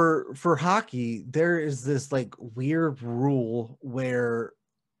 so for hockey, there is this like weird rule where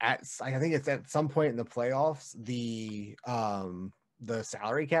I think it's at some point in the playoffs, the the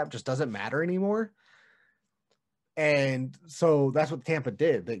salary cap just doesn't matter anymore. And so that's what Tampa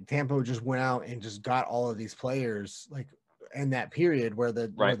did. Like Tampa just went out and just got all of these players like in that period where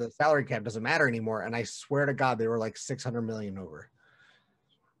the salary cap doesn't matter anymore. And I swear to God, they were like 600 million over,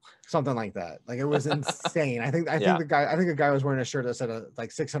 something like that. Like it was insane. I think the guy was wearing a shirt that said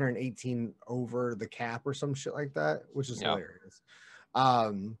like 618 over the cap or some shit like that, which is hilarious.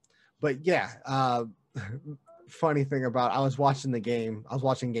 But yeah, funny thing about I was watching Game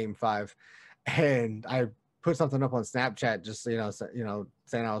 5, and I put something up on Snapchat just saying I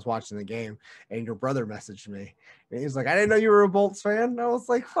was watching the game, and your brother messaged me and he's like, I didn't know you were a Bolts fan. And I was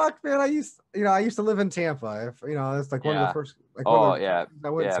like, fuck man, I used to live in Tampa. It's like one of the first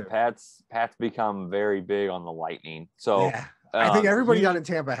Pat's become very big on the Lightning. So yeah, I think everybody down in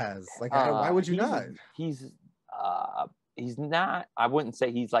Tampa has. Like why would you not? He's not, I wouldn't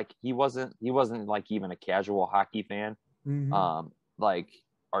say he wasn't like even a casual hockey fan. Mm-hmm. Like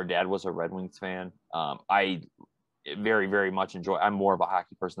our dad was a Red Wings fan. I very, very much enjoy, I'm more of a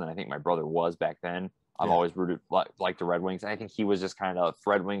hockey person than I think my brother was back then. I've always rooted like the Red Wings. And I think he was just kind of, if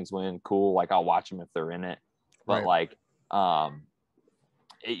Red Wings win, cool. Like I'll watch them if they're in it. But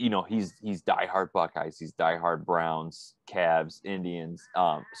he's diehard Buckeyes, he's diehard Browns, Cavs, Indians.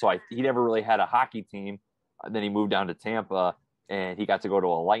 So he never really had a hockey team. Then he moved down to Tampa, and he got to go to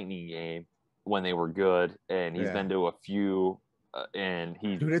a Lightning game when they were good, and he's been to a few, and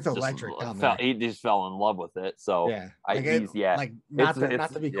it's electric down there. He just fell in love with it. So not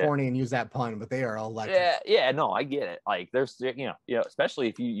to be corny and use that pun, but they are electric. No, I get it. Like there's especially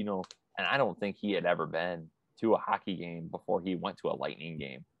if you and I don't think he had ever been to a hockey game before he went to a Lightning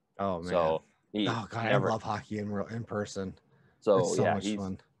game. Oh man. So I love hockey in person. So it's so much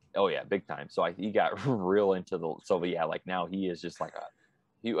fun. Oh yeah, big time. So he got real into like now he is just like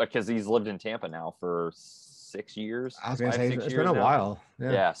because he's lived in Tampa now for 6 years. I was gonna say it's been a while.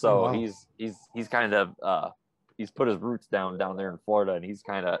 Yeah. So he's kind of he's put his roots down there in Florida, and he's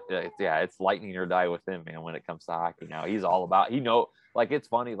kind of it's lightning or die with him, man. When it comes to hockey now, he's all about. Like it's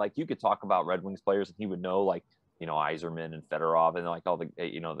funny. Like you could talk about Red Wings players, and he would know like Yzerman and Fedorov and like all the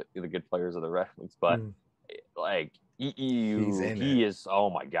the good players of the Red Wings, but like. He is, oh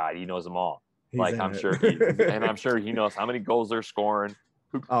my God, he knows them all. I'm sure he knows how many goals they're scoring.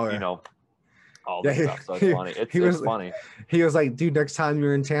 All this stuff. So it's funny. It's funny. He was like, dude, next time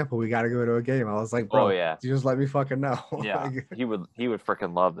you're in Tampa, we got to go to a game. I was like, bro, you just let me fucking know. Yeah, he would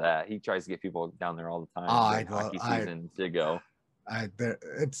freaking love that. He tries to get people down there all the time. Hockey season to go.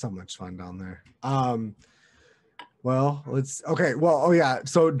 It's so much fun down there. So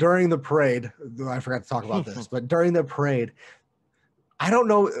during the parade, I forgot to talk about this, but during the parade, I don't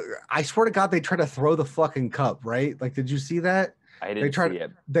know. I swear to God, they try to throw the fucking cup, right? Like, did you see that? I didn't see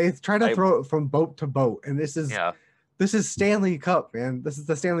it. They try to throw it from boat to boat, and this is Stanley Cup, man. This is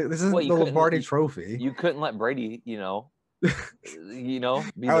the the Lombardi Trophy. You couldn't let Brady, I'll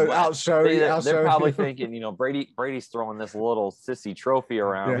show you. They're probably thinking, Brady's throwing this little sissy trophy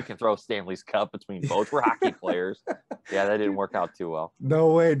around. Yeah. We can throw Stanley's Cup between both. We're hockey players. Yeah, that didn't work out too well.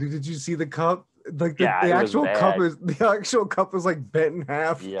 No way. Did you see the cup? Like the actual cup is like bent in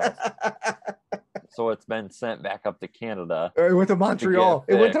half. Yes. So it's been sent back up to Canada. It went to Montreal.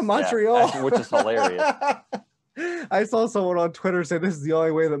 Which is hilarious. I saw someone on Twitter say this is the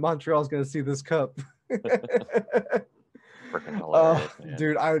only way that Montreal is going to see this cup. Freaking hilarious, man.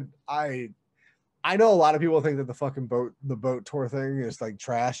 Dude, I know a lot of people think that the boat tour thing is like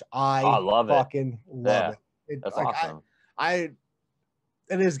trash. I love it. Love it. That's awesome.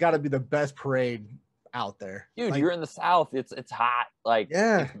 It has got to be the best parade out there. Dude, you're in the South. It's hot. Like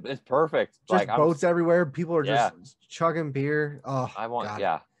it's perfect. Just like boats everywhere. People are just chugging beer. Oh,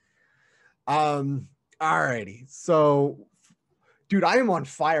 alrighty. So, dude, I am on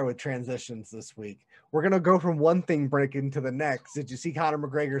fire with transitions this week. We're gonna go from one thing breaking to the next. Did you see Conor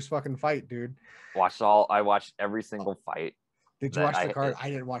McGregor's fucking fight, dude? I watched every single fight. Did you watch the card? I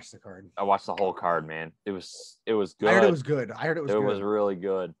didn't watch the card. I watched the whole card, man. It was good. I heard it was good. It was really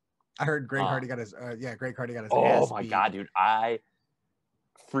good. I heard Greg Hardy got his Greg Hardy got his ass my God, dude. I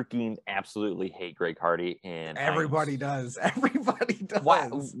freaking absolutely hate Greg Hardy, and everybody does. Everybody does.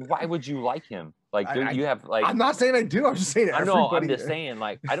 Why would you like him? Like, you have like I'm not saying I do. I'm just saying I'm just saying,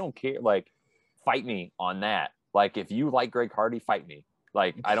 like, I don't care. Like, fight me on that. Like, if you like Greg Hardy, fight me.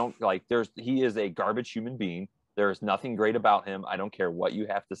 Like, I don't like he is a garbage human being. There's nothing great about him. I don't care what you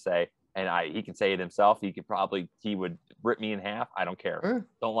have to say. And he can say it himself. He would rip me in half. I don't care.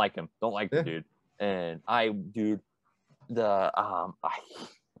 Don't like him. Don't like the dude. And he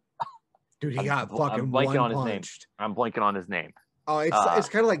got fucking one punched. I'm blanking on his name. Oh, it's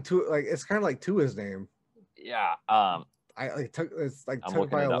kind of like Tua's name. Yeah. I I'm took looking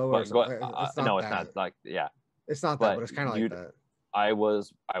by it a up, low or but go, something. It's not no, that. it's not like, yeah, It's not that, but but it's kind of like dude, that. I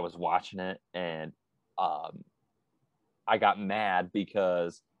was watching it, and I got mad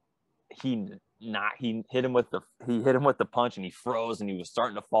because he hit him with the punch, and he froze, and he was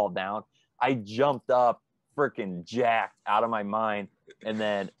starting to fall down. I jumped up, freaking jacked out of my mind, and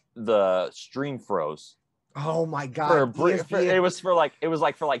then the stream froze. Oh my god! It was for like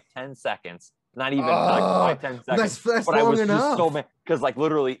 10 seconds, not even like 5-10 seconds. That's but I was long just enough. so mad because like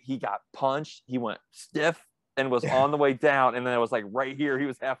literally he got punched, he went stiff and was on the way down, and then it was like right here, he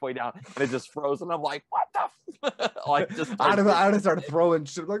was halfway down, and it just froze, and I'm like, what the? Like just I just started throwing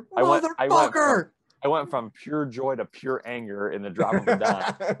shit like motherfucker. I went from pure joy to pure anger in the drop of a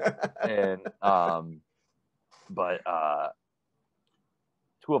dime, and but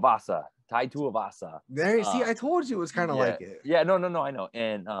Tai Tuivasa. There you see, I told you it was kind of like it. Yeah, no, I know.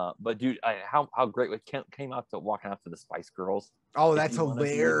 And but dude, how great it came out to walking out to the Spice Girls. Oh, that's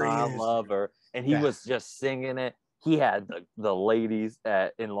hilarious. Lover, and he was just singing it. He had the ladies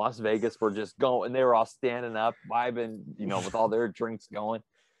in Las Vegas were just going, and they were all standing up, vibing, with all their drinks going.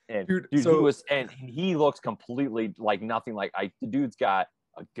 And dude, he looks completely like nothing like the dude's got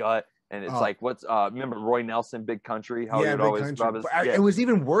a gut. And it's like, remember Roy Nelson, Big Country? How he would always rub his, It was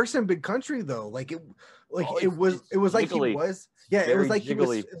even worse in Big Country though. It was like jiggly. he was. Yeah, it was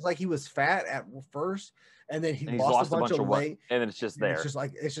like he was fat at first, and then he lost a bunch of weight, and then it's just there.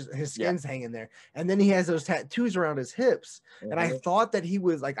 It's just his skin's hanging there, and then he has those tattoos around his hips. And I thought that he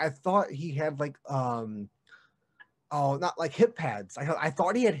was I thought he had not like hip pads. I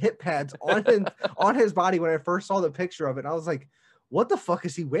thought he had hip pads on his body when I first saw the picture of it. And I was like, what the fuck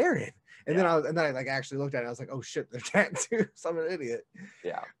is he wearing? And then I actually looked at it. And I was like, oh shit, they're tattoos. I'm an idiot.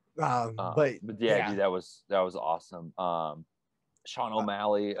 Yeah. But yeah, dude, that was awesome. Sean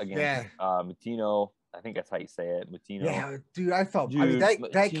O'Malley against Matino. I think that's how you say it, Matino. Yeah, dude, I mean,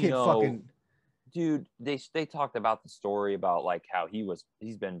 that kid fucking. Dude, they talked about the story about like how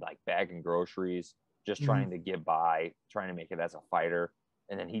he's been like bagging groceries, just trying to get by, trying to make it as a fighter.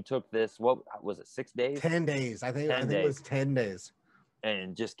 And then he took this, what was it, 6 days? 10 days. I think it was 10 days.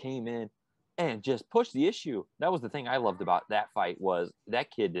 And just came in and just pushed the issue. That was the thing I loved about that fight, was that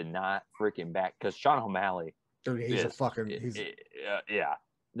kid did not freaking back, because Sean O'Malley. Dude, he's yeah.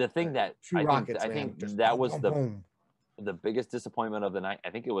 The thing that I think that was the biggest disappointment of the night. I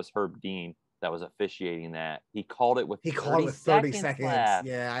think it was Herb Dean that was officiating that. He called it with 30 seconds left.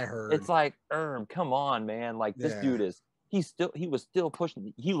 Yeah, I heard. It's like, come on, man. Like this dude he was still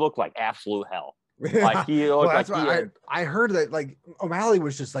pushing. He looked like absolute hell. Like he looked I heard that like O'Malley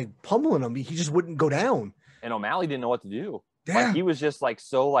was just like pummeling him. He just wouldn't go down. And O'Malley didn't know what to do. Yeah. Like he was just like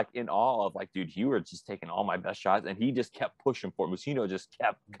so like in awe of like, dude, you were just taking all my best shots, and he just kept pushing for it. Musino just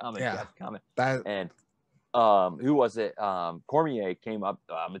kept coming. And who was it? Cormier came up,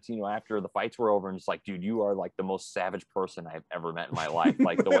 Matino, after the fights were over, and just like, dude, you are like the most savage person I've ever met in my life.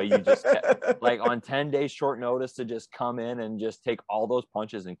 Like the way you just kept, like on 10 days short notice to just come in and just take all those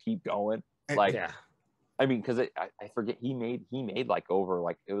punches and keep going. Like, I mean, because I forget, he made like over,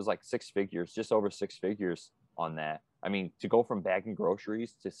 like it was like just over six figures on that. I mean, to go from bagging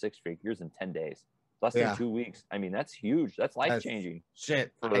groceries to 6 figures in 10 days, less than 2 weeks. I mean, that's huge. That's life changing.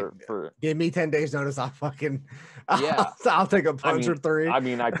 Shit. For give me 10 days notice, I'll I'll take a punch or three. I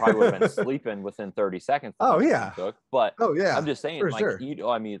mean, I probably would have been sleeping within 30 seconds. But I'm just saying, like,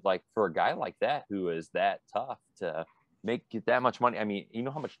 I mean, like for a guy like that who is that tough to get that much money. I mean, you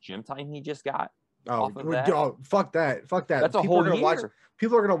know how much gym time he just got? Fuck that. That's a whole year.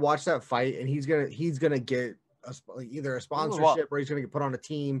 People are gonna watch that fight, and he's gonna get either a sponsorship or he's gonna get put on a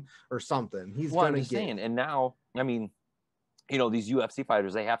team or something. And now, I mean, you know, these UFC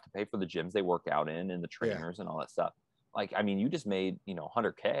fighters, they have to pay for the gyms they work out in and the trainers and all that stuff. Like, I mean, you just made,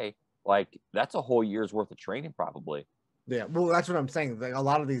 $100K. Like, that's a whole year's worth of training, probably. Yeah, well, that's what I'm saying. Like, a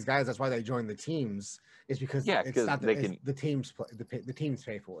lot of these guys, that's why they join the teams, is because the teams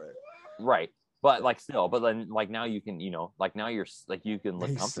pay for it. Right. But like still, but then like now you can, like now you're like you can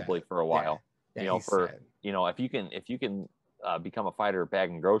live comfortably for a while. If you can become a fighter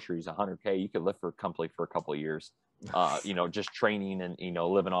bagging groceries, $100K, you could live comfortably for a couple of years. Just training and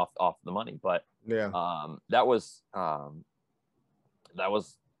living off the money. But that was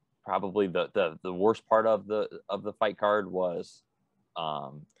probably the worst part of the fight card was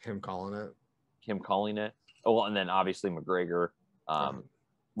him calling it. Oh, well, and then obviously McGregor,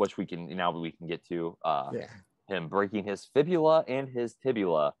 which we can get to him breaking his fibula and his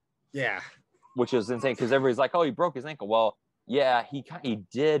tibula. Yeah. Which is insane, because everybody's like, oh, he broke his ankle. Well, Yeah, he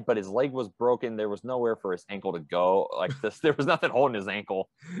did, but his leg was broken. There was nowhere for his ankle to go. Like this, there was nothing holding his ankle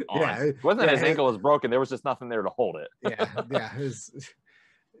on. Yeah, It wasn't yeah, his ankle was broken. There was just nothing there to hold it. It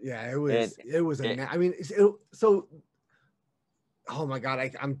was I mean, so oh my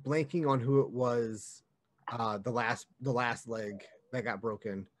god, I'm blanking on who it was. The last leg that got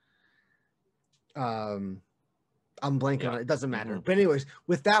broken. I'm blanking on it. It doesn't matter. But anyways,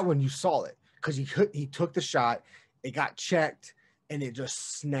 with that one, you saw it because he took the shot, it got checked, and it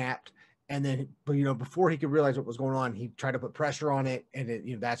just snapped. And then, but before he could realize what was going on, he tried to put pressure on it,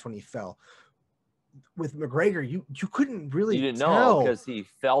 and that's when he fell. With McGregor, you couldn't really you didn't tell. know because he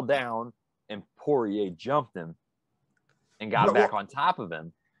fell down and Poirier jumped him and got back on top of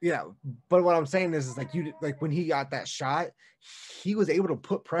him. Yeah, but what I'm saying is like when he got that shot, he was able to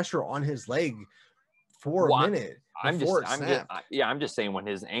put pressure on his leg for a minute. I'm just saying when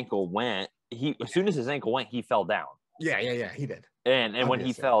his ankle went, as soon as his ankle went, he fell down. Yeah, he did. And when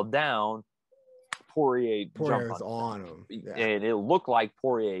he fell down, Poirier jumped on him. Yeah. And it looked like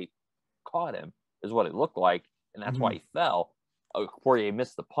Poirier caught him, is what it looked like, and that's why he fell. Poirier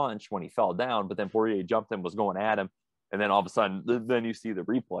missed the punch when he fell down, but then Poirier jumped and was going at him, and then all of a sudden, then you see the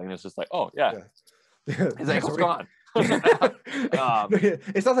replay, and it's just like, oh yeah. His ankle's gone. It's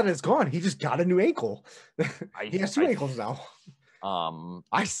not that it's gone. He just got a new ankle. He has two ankles now.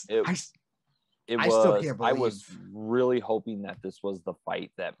 I still can't believe. I was really hoping that this was the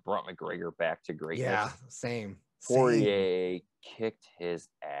fight that brought McGregor back to greatness. Yeah, same. Poirier kicked his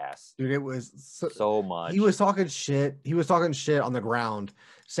ass, dude. It was so much. He was talking shit. He was talking shit on the ground,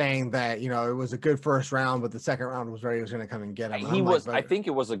 saying that it was a good first round, but the second round was where he was going to come and get him. I think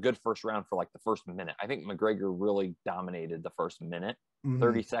it was a good first round for like the first minute. I think McGregor really dominated the first minute,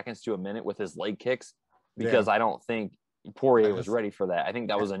 30 seconds to a minute with his leg kicks, because I don't think Poirier was ready for that. I think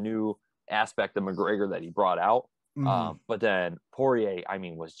that was a new aspect of McGregor that he brought out. But then Poirier, I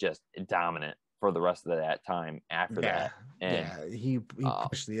mean, was just dominant for the rest of that time after that. And he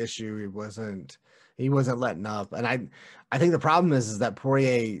pushed the issue. He wasn't letting up. And I think the problem is that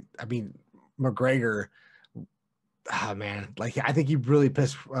Poirier, I mean, McGregor, man, like I think he really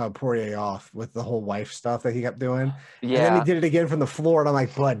pissed Poirier off with the whole wife stuff that he kept doing. Yeah. And then he did it again from the floor, and I'm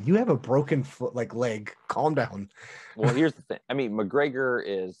like, bud, you have a broken foot, leg. Calm down. Well, here's the thing. I mean, McGregor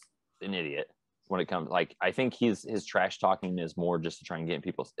is an idiot when it comes, I think his trash talking is more just to try and get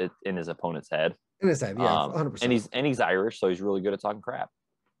in his opponent's head. In his head, yeah, 100%. And he's Irish, so he's really good at talking crap.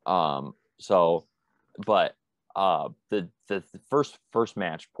 The first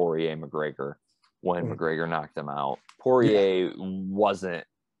match, Poirier McGregor, when McGregor knocked him out, Poirier wasn't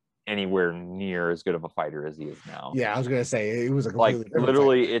anywhere near as good of a fighter as he is now. Yeah, I was gonna say it was a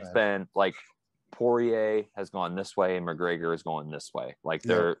literally it's been like Poirier has gone this way and McGregor is going this way. Like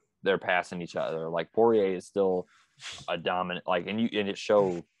they're passing each other. Like Poirier is still a dominant, and it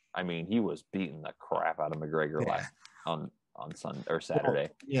showed. I mean, he was beating the crap out of McGregor on Sunday or Saturday.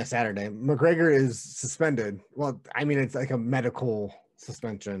 Saturday. McGregor is suspended. Well, I mean, it's like a medical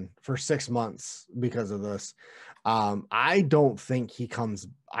suspension for 6 months because of this. I don't think he comes.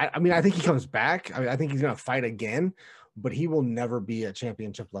 I mean, I think he comes back. I think he's gonna fight again, but he will never be at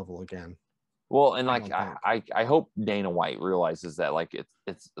championship level again. Well, and I hope Dana White realizes that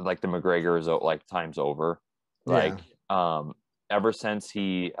it's like the McGregor is time's over. Ever since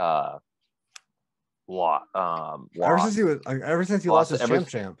he lost, ever since he lost his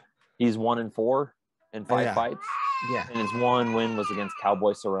champ, he's 1-4 in 5 fights. Yeah, and his one win was against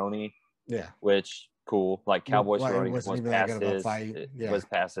Cowboy Cerrone. Yeah, which cool. Like Cowboy Cerrone was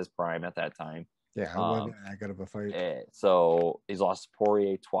past his prime at that time. Yeah, it wasn't that good of a fight. So he's lost to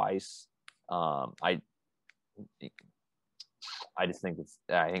Poirier twice. I just think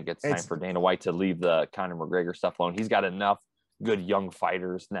it's time for Dana White to leave the Conor McGregor stuff alone. He's got enough good young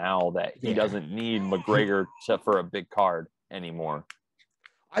fighters now that he doesn't need McGregor for a big card anymore.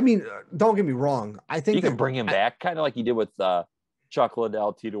 I mean, don't get me wrong. I think you can bring him back, kind of like he did with Chuck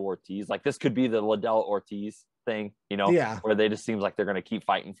Liddell, Tito Ortiz. Like this could be the Liddell Ortiz thing, where they just seems like they're going to keep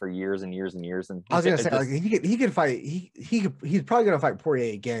fighting for years and years and years. And I was going to say, he could fight. He's probably going to fight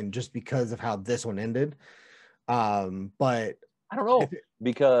Poirier again just because of how this one ended. But I don't know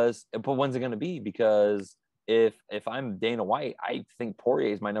but when's it going to be? Because if I'm Dana White, I think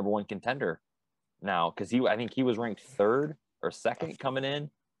Poirier is my number one contender now, because I think he was ranked 3rd or 2nd coming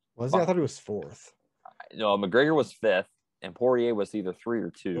in. Was he? I thought he was 4th. No, McGregor was 5th. And Poirier was either 3 or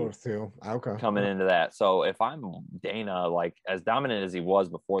 2. Okay. Coming into that. So if I'm Dana, as dominant as he was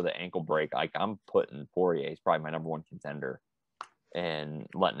before the ankle break, I'm putting Poirier. He's probably my number one contender, and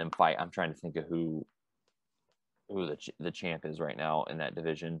letting him fight. I'm trying to think of who the champ is right now in that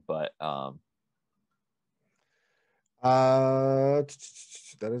division, but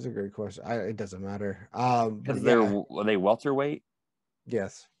That is a great question. It doesn't matter. Because Yeah, are they welterweight?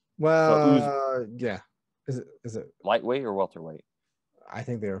 yes. So Yeah. Is it? lightweight or welterweight? I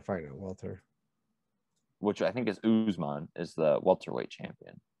think they were fighting at welter. Which I think is Usman is the welterweight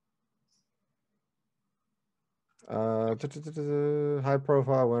champion. High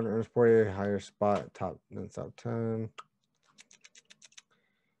profile win, Ernest Poirier, higher spot, top 10.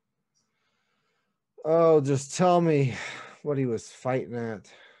 Oh, just tell me what he was fighting at.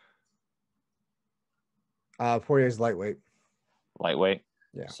 Poirier's lightweight. Lightweight.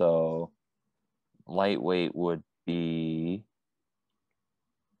 Yeah. So lightweight would be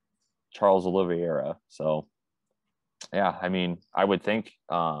Charles Oliveira. So yeah, I mean, I would think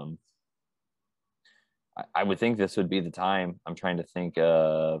I would think this would be the time. I'm trying to think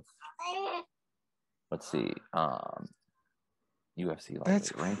of, let's see, UFC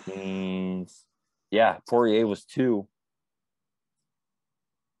lightweight rankings. Yeah, Poirier was 2.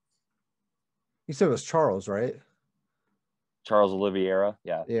 You said it was Charles, right? Charles Oliveira.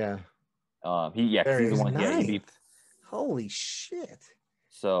 Yeah. Yeah. Because he's the one. Yeah, he beat. Holy shit.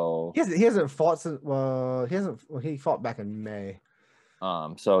 So he hasn't fought since. He fought back in May.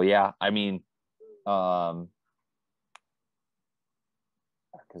 So yeah, I mean, because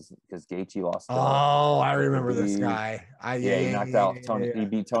Gaethje lost. I remember this guy. He knocked out Tony. Yeah. He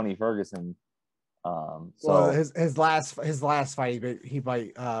beat Tony Ferguson. So well, his last fight, he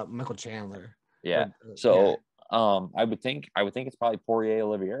beat Michael Chandler. Yeah. So I would think it's probably Poirier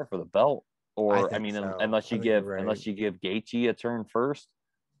Oliveira for the belt, or I mean, so. unless you give Gaethje a turn first,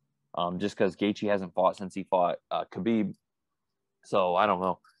 just because Gaethje hasn't fought since he fought Khabib. So I don't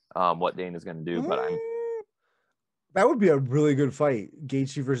know what Dana's going to do, but that would be a really good fight,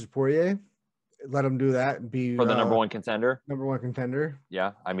 Gaethje versus Poirier. Let him do that and be for the number one contender.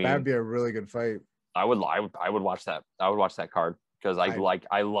 Yeah, I mean, that'd be a really good fight. I would watch that. I would watch that card because I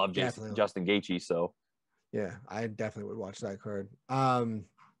love Justin Gaethje. So yeah, I definitely would watch that card.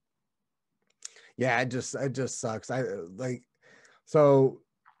 Yeah, it just sucks. I think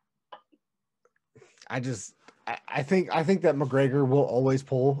that McGregor will always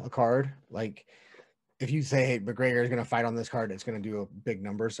pull a card. Like, if you say, hey, McGregor is going to fight on this card, it's going to do big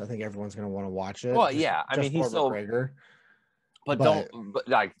numbers. So I think everyone's going to want to watch it. Well, yeah, I mean, he's so McGregor. But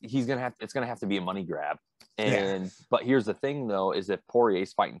like he's gonna have it's gonna have to be a money grab. And but here's the thing though, is if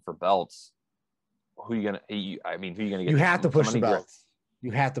Poirier's fighting for belts, who are you gonna get? You have to push the belts. You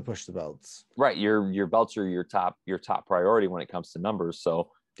have to push the belts. Right. Your belts are your top priority when it comes to numbers.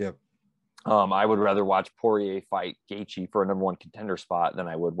 So yep. I would rather watch Poirier fight Gaethje for a number one contender spot than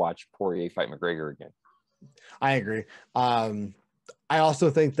I would watch Poirier fight McGregor again. I agree. I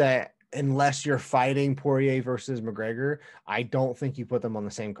also think that unless you're fighting Poirier versus McGregor, I don't think you put them on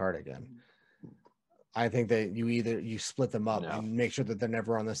the same card again. I think that you split them up and make sure that they're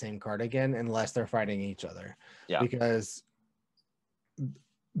never on the same card again unless they're fighting each other. Yeah. Because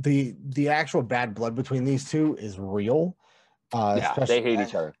the actual bad blood between these two is real. They hate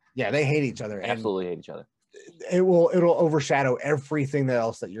each other. Yeah, they hate each other. Absolutely hate each other. It'll overshadow everything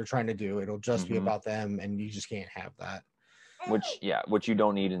else that you're trying to do. It'll just be about them, and you just can't have that. Which you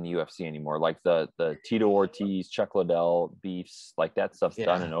don't need in the UFC anymore. Like the Tito Ortiz, Chuck Liddell beefs, like that stuff's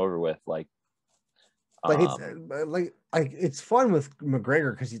done and over with. It's fun with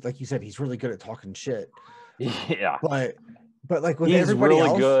McGregor because he's, like you said, he's really good at talking shit. Yeah, but like with he's everybody really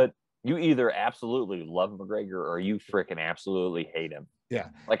else, good. You either absolutely love McGregor or you freaking absolutely hate him. Yeah,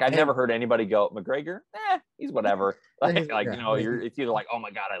 like I've never heard anybody go McGregor. He's whatever. It's either like, oh my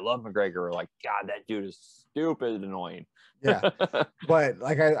god, I love McGregor, or like, God, that dude is stupid and annoying. Yeah, but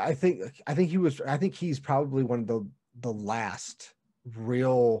like I think he's probably one of the last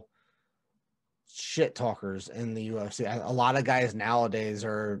real shit talkers in the UFC. A lot of guys nowadays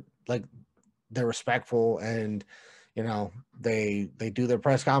are like, they're respectful and they do their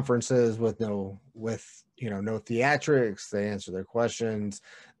press conferences with no theatrics. They answer their questions.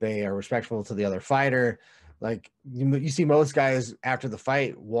 They are respectful to the other fighter. Like you see most guys after the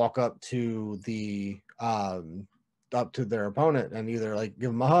fight walk up to their opponent and either like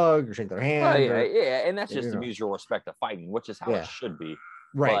give them a hug or shake their hand. And that's just the mutual respect of fighting, which is how it should be.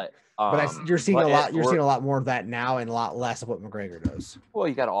 Right. But you're seeing a lot more of that now and a lot less of what McGregor does. Well,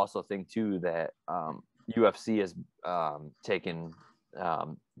 you got to also think too that UFC has taken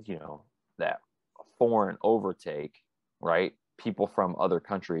that foreign overtake, right? People from other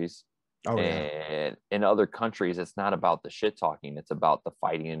countries. And in other countries, it's not about the shit talking. It's about the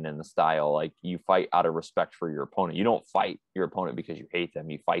fighting and the style. Like, you fight out of respect for your opponent. You don't fight your opponent because you hate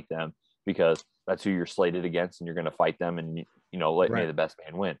them. You fight them because that's who you're slated against, and you're going to fight them. And may the best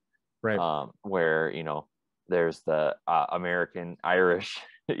man win. Right. Where there's the American Irish,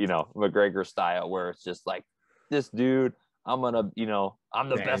 McGregor style, where it's just like, this dude, I'm gonna, I'm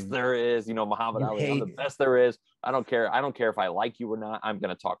the best there is, Muhammad Ali, I'm the best there is. I don't care if I like you or not. I'm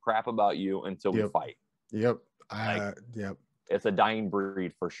gonna talk crap about you until we fight. Yep. Yep. It's a dying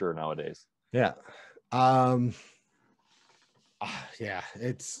breed for sure nowadays. Yeah. Yeah.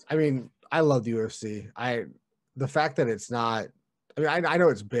 I love the UFC. The fact that it's not, I know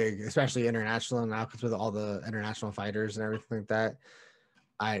it's big, especially international now, because with all the international fighters and everything like that.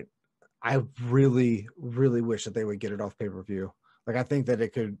 I really, really wish that they would get it off pay-per-view. Like, I think that they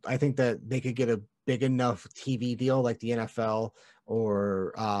could get a big enough TV deal like the NFL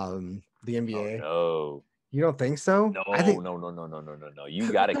or the NBA. Oh, no. You don't think so? No.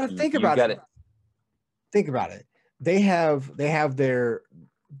 You got to think about it. Think about it. They have their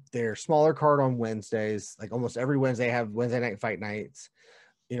smaller card on Wednesdays. Like almost every Wednesday they have Wednesday night fight nights.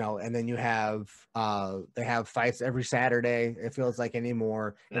 And then you have they have fights every Saturday. It feels like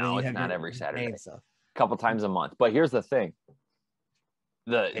anymore. And no, it's not every Saturday. Stuff. A couple times a month. But here's the thing: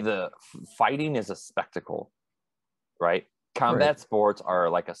 the fighting is a spectacle, right? Combat sports are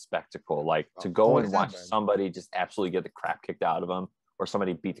like a spectacle. Like to go and watch somebody just absolutely get the crap kicked out of them, or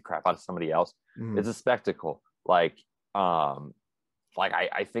somebody beat the crap out of somebody else. It's a spectacle. Like I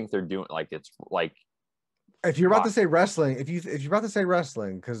think they're doing like it's like. If you're about to say wrestling, if you're about to say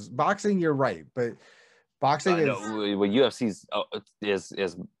wrestling, because boxing, you're right, but boxing is UFC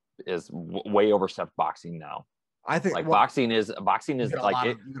is way overstepped boxing now. I think like boxing is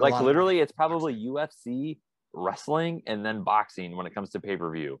like literally it's probably UFC, wrestling, and then boxing when it comes to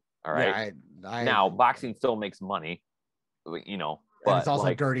pay-per-view. All right. Yeah, now boxing still makes money, but and it's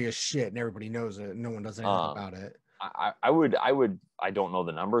also dirty as shit, and everybody knows it. No one does anything about it. I don't know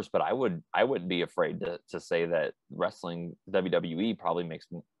the numbers, but I wouldn't be afraid to say that wrestling, WWE probably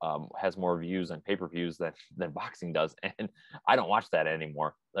has more views and pay-per-views than boxing does. And I don't watch that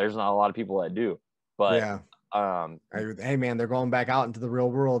anymore. There's not a lot of people that do, but hey man, they're going back out into the real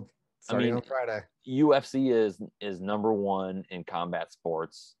world starting on Friday. UFC is number one in combat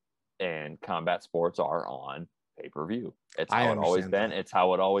sports, and combat sports are on pay-per-view. It's how it always been. It's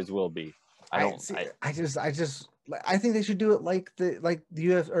how it always will be. I think they should do it like the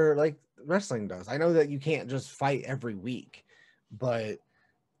UFC or like wrestling does. I know that you can't just fight every week, but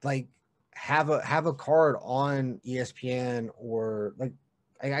like have a card on ESPN or like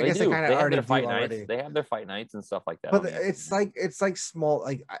I guess they kind of already do already. They have their fight nights and stuff like that. But it's like small,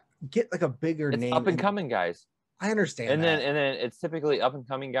 like get like a bigger name. Up and coming guys. I understand. And then it's typically up and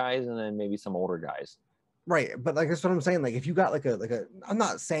coming guys, and then maybe some older guys. Right, but like that's what I'm saying. Like if you got like a I'm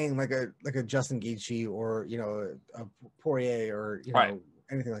not saying like a Justin Gaethje or a Poirier or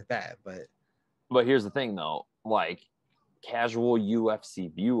anything like that, but here's the thing though, like casual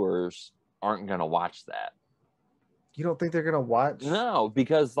UFC viewers aren't gonna watch that. You don't think they're gonna watch? No,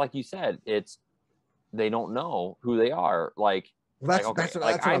 because like you said, they don't know who they are. Like that's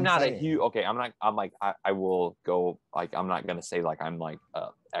what I'm not saying. A huge I will go like I'm not gonna say like I'm like a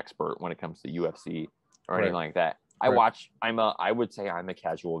expert when it comes to UFC. Or anything like that. I would say I'm a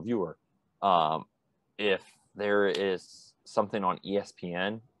casual viewer. If there is something on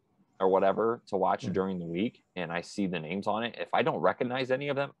ESPN or whatever to watch during the week and I see the names on it, if I don't recognize any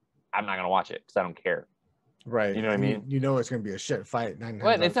of them, I'm not going to watch it because I don't care. Right. You know what I mean? You know it's going to be a shit fight.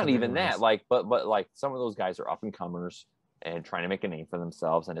 Well, it's not even that. Like, but like some of those guys are up and comers and trying to make a name for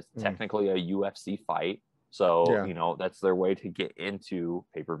themselves, and it's technically a UFC fight. So that's their way to get into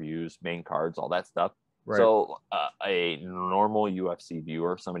pay-per-views, main cards, all that stuff. Right. So a normal UFC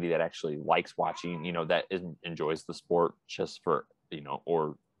viewer, somebody that actually likes watching, that enjoys the sport just for,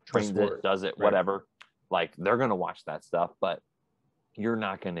 or trains it, does it, whatever, like they're going to watch that stuff, but you're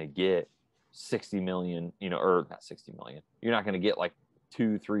not going to get 60 million, or not 60 million. You're not going to get like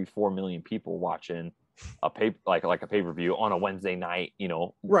 2, 3, 4 million people watching a pay-per-view on a Wednesday night,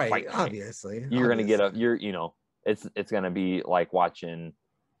 right. Obviously. You're going to get it's going to be like watching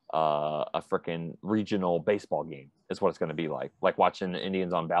a freaking regional baseball game is what it's going to be like watching the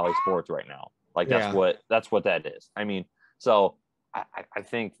Indians on Valley Sports right now. Like that's what that is. I mean, so I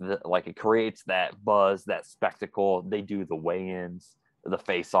think that like it creates that buzz, that spectacle. They do the weigh-ins, the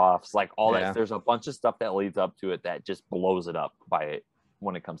face-offs, like all that. There's a bunch of stuff that leads up to it that just blows it up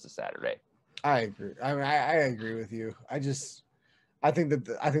when it comes to Saturday. I agree. I mean, I agree with you. I think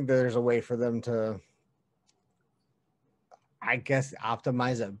that there's a way for them to, I guess,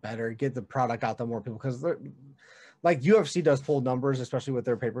 optimize it better, get the product out to more people, because like UFC does pull numbers, especially with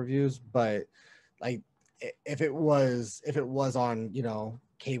their pay-per-views. But like if it was on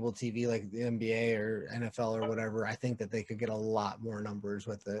cable TV like the NBA or NFL or whatever, I think that they could get a lot more numbers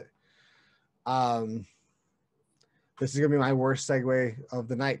with it. this is gonna be my worst segue of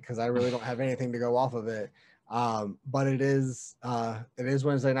the night because I really don't have anything to go off of it. But it is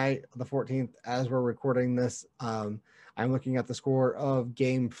Wednesday night, the 14th, as we're recording this. I'm looking at the score of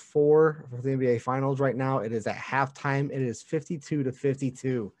Game 4 for the NBA Finals right now. It is at halftime. It is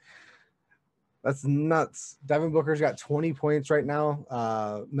 52-52. That's nuts. Devin Booker's got 20 points right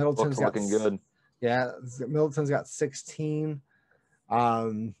now. Middleton's got looking good. Yeah, Middleton's got 16.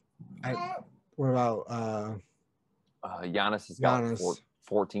 What about Giannis has got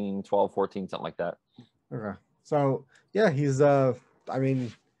 14, 12, 14, something like that. Okay. So, yeah, he's I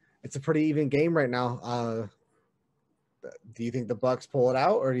mean, it's a pretty even game right now. Do you think the Bucks pull it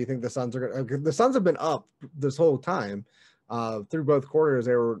out, or do you think the Suns are going to? The Suns have been up this whole time. Through both quarters,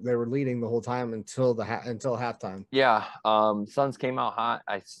 they were leading the whole time until halftime. Yeah, Suns came out hot.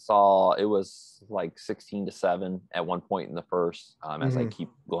 I saw it was like 16-7 at one point in the first. As I keep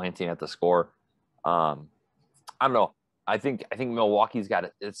glancing at the score, I don't know. I think Milwaukee's got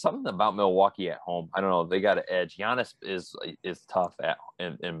it. It's something about Milwaukee at home. I don't know. They got an edge. Giannis is tough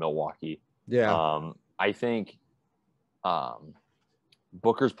in Milwaukee. Yeah. I think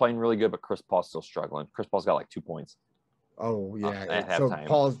Booker's playing really good, but Chris Paul's still struggling. Chris Paul's got like 2 points. Oh yeah. At So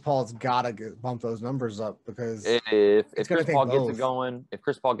halftime. Paul's gotta bump those numbers up because if Chris Paul gets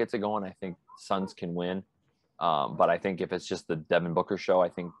it going, I think Suns can win. But I think if it's just the Devin Booker show, I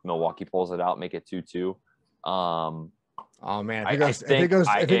think Milwaukee pulls it out, make it 2-2. Oh man, if it goes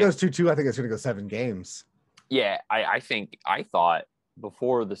 2-2, I think it's gonna go 7 games. Yeah, I thought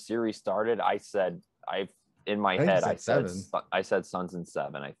before the series started, I said I said Suns in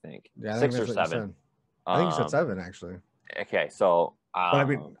 7. I think 6 or 7. I think you said 7 actually. Okay, so but I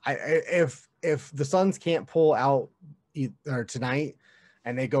mean, if the Suns can't pull out tonight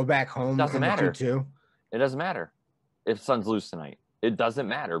and they go back home, doesn't matter. 2-2. It doesn't matter if Suns lose tonight. It doesn't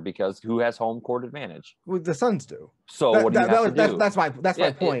matter because who has home court advantage? Well, the Suns do. So what do you have to do? That's my point. That's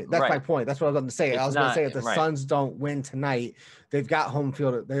my point. That's what I was going to say. I was going to say if the Suns don't win tonight, they've got home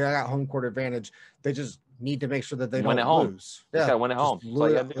court advantage. They just need to make sure that they don't lose. Yeah, got to win at home.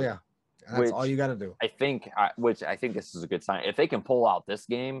 Yeah, and that's all you got to do. I think this is a good sign. If they can pull out this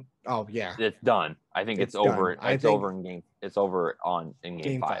game, oh yeah, it's done. I think it's over. It's over in game. It's over in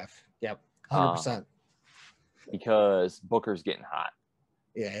game 5. Yep, 100%. Because Booker's getting hot.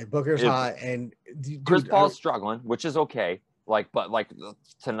 Yeah, Booker's hot, and Chris Paul's struggling, which is okay. But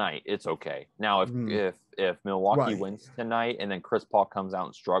tonight, it's okay. Now, if Milwaukee wins tonight, and then Chris Paul comes out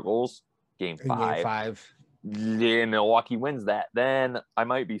and struggles, game 5, yeah, Milwaukee wins that, then I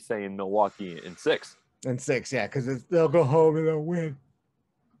might be saying Milwaukee in 6. In 6, yeah, because they'll go home and they'll win.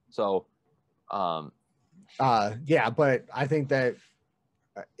 So, yeah, but I think that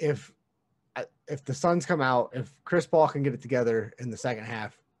if the Suns come out, if Chris Paul can get it together in the second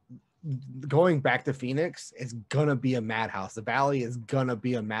half, going back to Phoenix is gonna be a madhouse. The Valley is gonna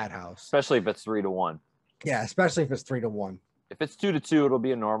be a madhouse, especially if it's 3-1. Yeah, especially if it's 3-1. If it's 2-2, it'll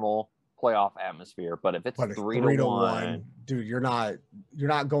be a normal playoff atmosphere. But if it's 3-1, dude, you're not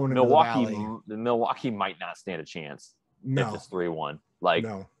going into Milwaukee. the Valley. Milwaukee might not stand a chance if it's 3-1.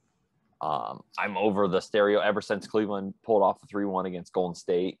 No. I'm over the stereo ever since Cleveland pulled off the 3-1 against Golden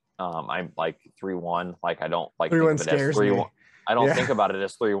State. I'm like 3-1. Like I don't like 3-1 scares me. I don't think about it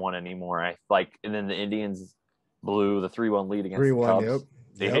as 3-1 anymore. And then the Indians blew the 3-1 lead against the Cubs.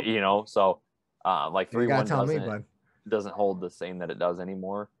 Yep. You know, so 3-1 doesn't hold the same that it does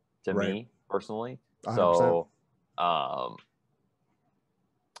anymore to me personally. 100%. So,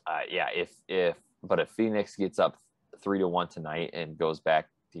 yeah, if Phoenix gets up 3-1 tonight and goes back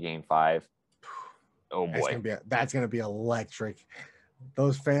to game 5, oh boy, that's gonna be electric.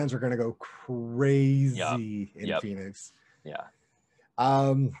 Those fans are gonna go crazy in Phoenix. Yeah.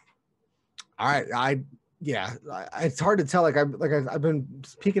 All right. It's hard to tell. I've been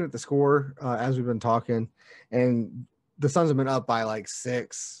peeking at the score as we've been talking, and the Suns have been up by like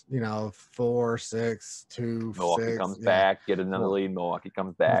 6. 4, 6, 2. Milwaukee 6, comes back, get another lead. Milwaukee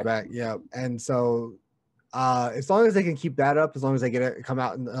comes back. Yeah, and so as long as they can keep that up, as long as they come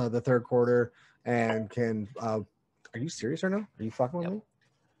out in the third quarter and can. Are you serious right now? Are you fucking with me?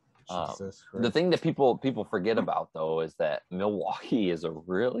 The thing that people forget about though is that Milwaukee is a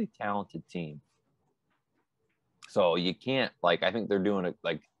really talented team. So you can't I think they're doing it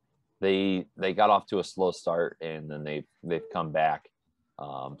they got off to a slow start and then they've come back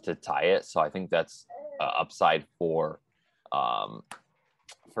to tie it. So I think that's upside for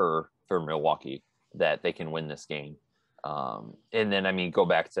Milwaukee that they can win this game. And then go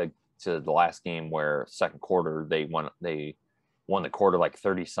back to the last game where second quarter they won the quarter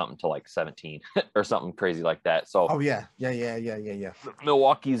 30 something to 17 or something crazy like that. So yeah.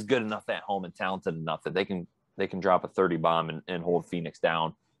 Milwaukee's good enough at home and talented enough that they can they can drop a 30 bomb and hold Phoenix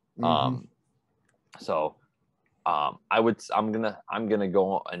down. Mhm. I'm gonna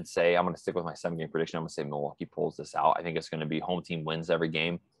go and say I'm gonna stick with my 7-game prediction. I'm gonna say Milwaukee pulls this out. I think it's gonna be home team wins every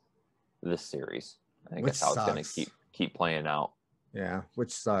game this series. I think Which that's how sucks. it's gonna keep playing out. Yeah,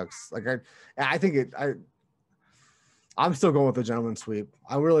 which sucks. Like I think I'm still going with the gentleman sweep.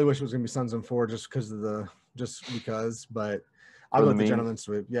 I really wish it was gonna be Suns in 4 just because, but I'll go with the gentleman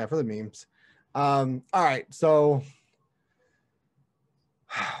sweep. Yeah, for the memes. All right, so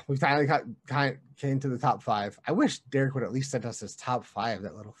we finally came to the top 5. I wish Derek would at least send us his top 5.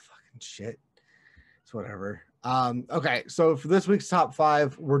 That little fucking shit. It's whatever. Okay, so for this week's top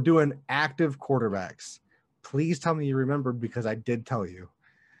 5, we're doing active quarterbacks. Please tell me you remembered because I did tell you.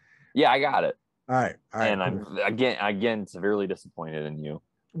 Yeah, I got it. All right. And cool. I'm again severely disappointed in you.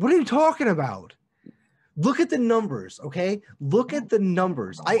 What are you talking about? Look at the numbers, okay? Look at the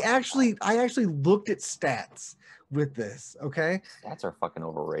numbers. I actually looked at stats with this, okay? Stats are fucking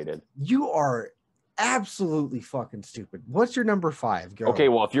overrated. You are absolutely fucking stupid. What's your number 5? Go. Okay,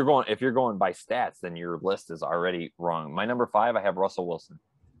 well, if you're going by stats, then your list is already wrong. My number 5, I have Russell Wilson.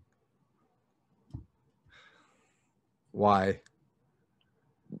 Why?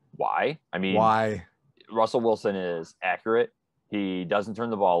 I mean, why? Russell Wilson is accurate. He doesn't turn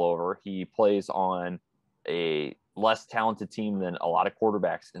the ball over. He plays on a less talented team than a lot of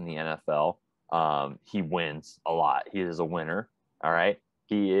quarterbacks in the NFL. He wins a lot. He is a winner. All right.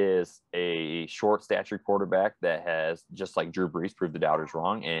 He is a short stature quarterback that has, just like Drew Brees, proved the doubters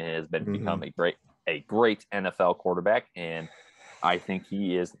wrong and has become a great NFL quarterback. And I think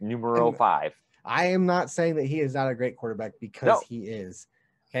he is numero 5. I am not saying that he is not a great quarterback because he is.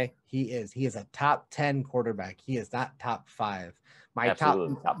 Okay, he is. He is a top 10 quarterback. He is not top 5.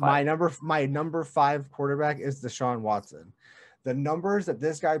 My number 5 quarterback is Deshaun Watson. The numbers that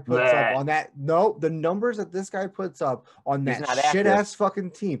this guy puts up on that shit ass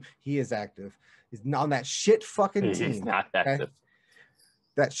fucking team. He is active. He's not on that shit fucking team. He's not active. Okay?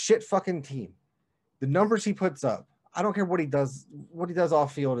 That shit fucking team. The numbers he puts up, I don't care what he does. What he does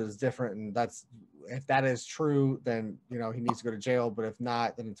off field is different, and if that is true, then he needs to go to jail. But if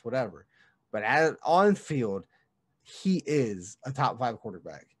not, then it's whatever. But on field, he is a top 5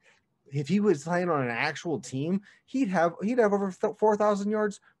 quarterback. If he was playing on an actual team, he'd have over 4,000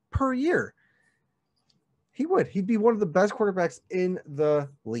 yards per year. He would. He'd be one of the best quarterbacks in the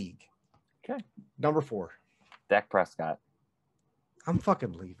league. Okay. Number 4, Dak Prescott. I'm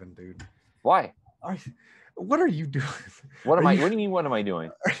fucking leaving, dude. Why? What are you doing? What do you mean? What am I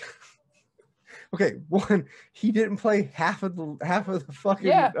doing? Okay, one, he didn't play half of the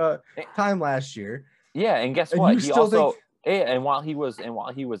fucking time last year. Yeah, and guess what? He also and while he was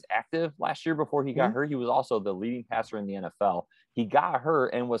active last year before he got hurt, he was also the leading passer in the NFL. He got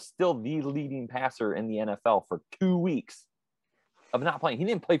hurt and was still the leading passer in the NFL for 2 weeks of not playing. He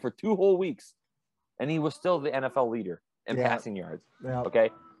didn't play for 2 whole weeks, and he was still the NFL leader in passing yards. Yeah.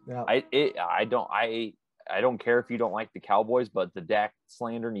 Okay. Yeah. I don't care if you don't like the Cowboys, but the Dak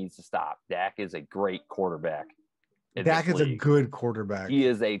slander needs to stop. Dak is a great quarterback. Dak is a good quarterback. He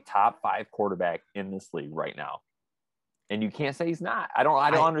is a top 5 quarterback in this league right now. And you can't say he's not. I don't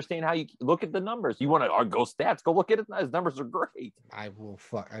understand how you look at the numbers. You want to go stats? Go look at it. His numbers are great. I will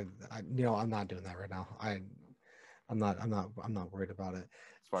I'm not doing that right now. I'm not worried about it.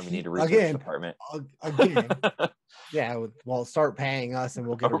 That's why we need a research department. Again. Yeah, well, start paying us, and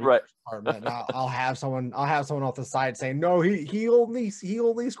we'll get a research department. Now I'll have someone off the side saying, no, he only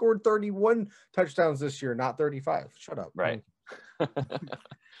scored 31 touchdowns this year, not 35. Shut up. Right.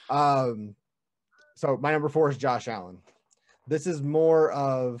 So my number 4 is Josh Allen. This is more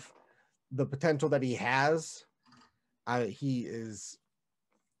of the potential that he has. I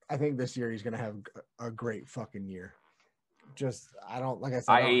think this year he's going to have a great fucking year. I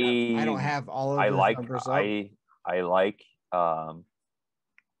don't have all of his numbers up. I like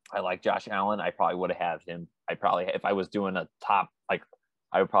Josh Allen. I probably would have him. If I was doing a top, I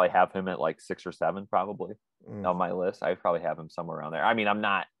would probably have him at 6 or 7 probably on my list. I'd probably have him somewhere around there. I mean, I'm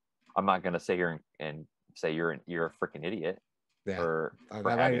not going to sit here and say you're a freaking idiot. Yeah, for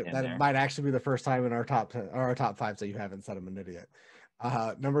that might actually be the first time in our top 10 or our top 5 that you haven't said I'm an idiot.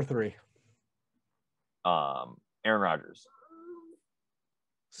 Number 3, Aaron Rodgers.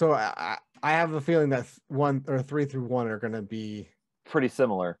 So I have a feeling that 1 or 3 through 1 are going to be pretty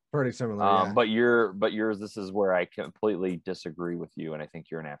similar. Yeah. But yours, this is where I completely disagree with you, and I think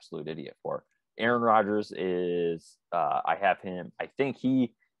you're an absolute idiot for. Aaron Rodgers is. I have him. I think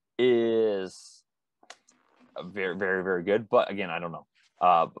he is very, very, very good. But again, I don't know.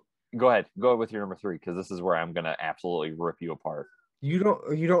 Go ahead with your number 3 because this is where I'm going to absolutely rip you apart. You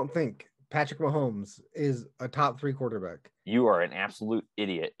don't think Patrick Mahomes is a top 3 quarterback. You are an absolute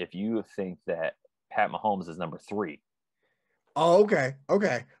idiot if you think that Pat Mahomes is number 3. Oh,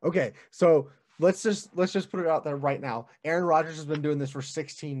 okay. So let's just put it out there right now. Aaron Rodgers has been doing this for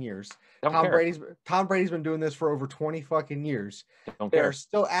 16 years. Tom Brady's been doing this for over 20 fucking years. They're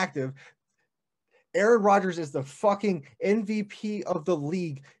still active. Aaron Rodgers is the fucking MVP of the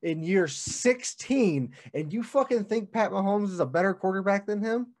league in year 16, and you fucking think Pat Mahomes is a better quarterback than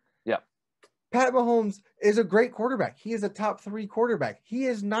him? Yeah. Pat Mahomes is a great quarterback. He is a top 3 quarterback. He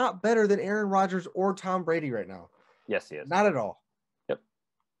is not better than Aaron Rodgers or Tom Brady right now. Yes, he is. Not at all. Yep.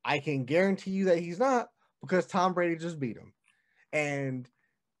 I can guarantee you that he's not, because Tom Brady just beat him. And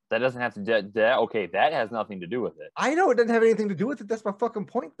that doesn't have to okay, that has nothing to do with it. I know it doesn't have anything to do with it. That's my fucking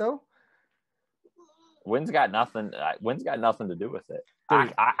point, though. Wins got nothing to do with it.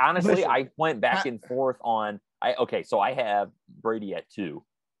 Dude, I honestly, listen, I went back and forth on. So I have Brady at 2.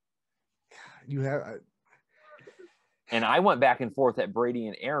 You have, and I went back and forth at Brady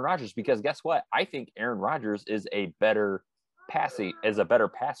and Aaron Rodgers, because guess what? I think Aaron Rodgers is a better passer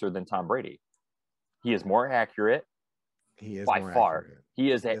than Tom Brady. He is more accurate. He is by far. Accurate. He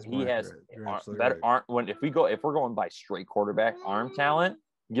has better right. arm. If we're going by straight quarterback arm talent,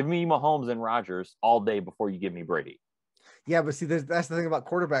 give me Mahomes and Rodgers all day before you give me Brady. Yeah, but see, that's the thing about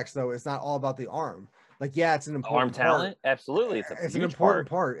quarterbacks, though. It's not all about the arm. Like, yeah, it's an important arm talent. Absolutely, it's an important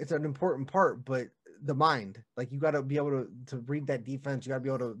part. It's an important part, but the mind, like, you got to be able to read that defense. You got to be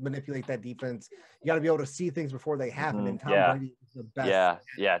able to manipulate that defense. You got to be able to see things before they happen. Mm-hmm. And Tom Brady is the best.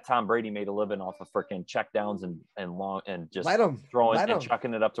 Yeah. Tom Brady made a living off of freaking checkdowns and long and just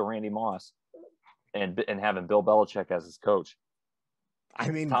chucking it up to Randy Moss, and having Bill Belichick as his coach. I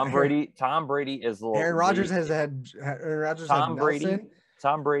mean, Tom Brady is Aaron Rodgers has had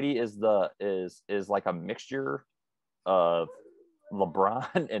Tom Brady is like a mixture of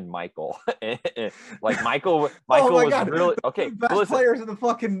LeBron and Michael. Like Michael was really okay. Best players in the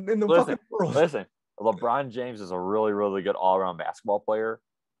fucking world. Listen, LeBron James is a really, really good all-around basketball player,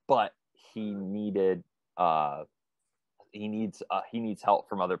 but he needs help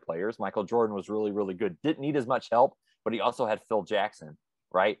from other players. Michael Jordan was really, really good. Didn't need as much help, but he also had Phil Jackson,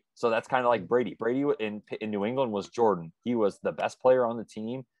 right? So that's kind of like Brady. Brady in New England was Jordan. He was the best player on the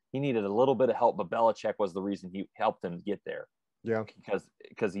team. He needed a little bit of help, but Belichick was the reason he helped him get there. Yeah,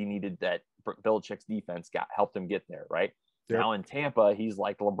 because he needed that. Belichick's defense helped him get there, right? Yep. Now in Tampa, he's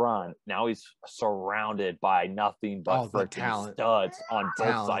like LeBron. Now he's surrounded by nothing but freaking studs on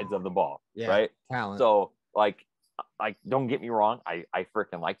both sides of the ball, right? Talent. So like don't get me wrong, I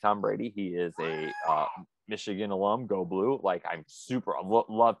freaking like Tom Brady. He is a Michigan alum, go blue. Like, I'm super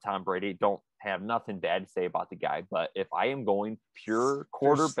love Tom Brady. Don't have nothing bad to say about the guy. But if I am going pure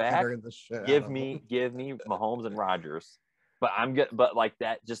quarterback, give me Mahomes and Rodgers. But I'm good. But like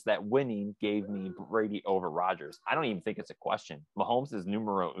that, just that winning gave me Brady over Rodgers. I don't even think it's a question. Mahomes is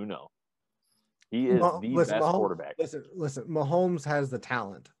numero uno. He is best quarterback. Listen. Mahomes has the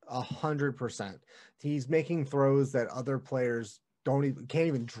talent, 100%. He's making throws that other players can't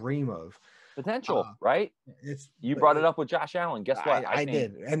even dream of. Potential, right? You brought it up with Josh Allen. Guess what? I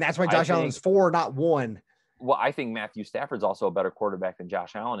did, and that's why Josh Allen's 4, not 1. Well, I think Matthew Stafford's also a better quarterback than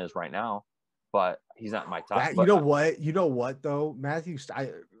Josh Allen is right now, but he's not my top. You know what though, Matthew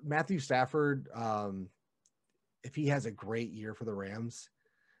Stafford, if he has a great year for the Rams,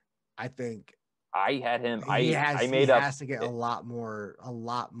 I think I had him. He has to get a lot more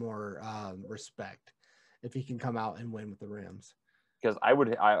respect if he can come out and win with the Rams. Because I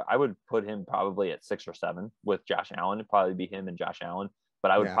would put him probably at 6 or 7 with Josh Allen. It'd probably be him and Josh Allen.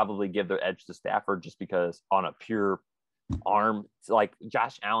 But I would probably give the edge to Stafford just because on a pure arm, like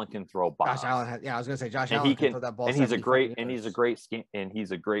Josh Allen can throw bombs. Josh Allen, I was gonna say Josh Allen can throw that ball. And he's a great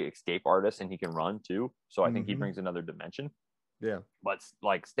escape artist, and he can run too. So I think he brings another dimension. Yeah. But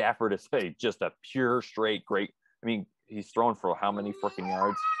like Stafford is just a pure straight great. I mean, he's thrown for how many freaking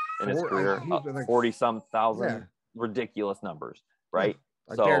yards in his career? 40-some thousand, ridiculous numbers. Right.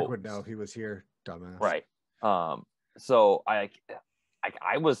 Yeah. So Derek would know if he was here, dumbass. Right. So I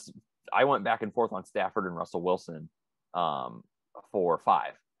went back and forth on Stafford and Russell Wilson for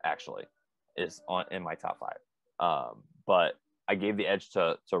 5 actually is in my top 5. But I gave the edge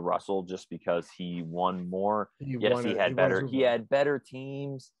to Russell just because he won more. He had better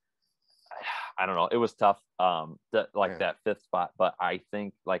teams. I don't know. It was tough. That 5th spot, but I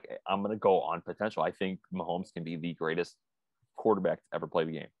think I'm going to go on potential. I think Mahomes can be the greatest quarterback to ever play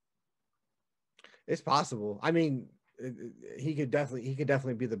the game. It's possible. I mean, he could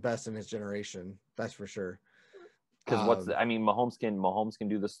definitely be the best in his generation. That's for sure. Because Mahomes can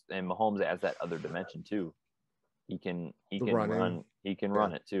do this, and Mahomes adds that other dimension too. He can run. He can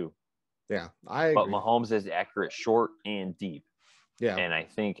run it too. Yeah, I But agree. Mahomes is accurate short and deep. Yeah, And I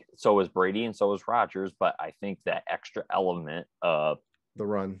think so is Brady and so is Rodgers. But I think that extra element of the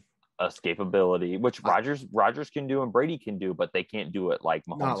run, escapability, which Rodgers can do and Brady can do, but they can't do it like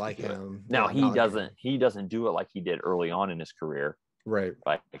not Mahomes like can do it. him. Now Yeah, not like him. he doesn't do it like he did early on in his career, Right.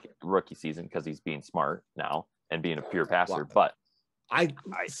 like rookie season, because he's being smart now and being a pure passer. Wow. But I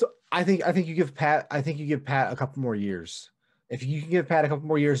think you give Pat a couple more years. If you can give Pat a couple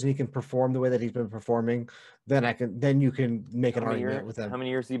more years and he can perform the way that he's been performing, then you can make an argument with him. How many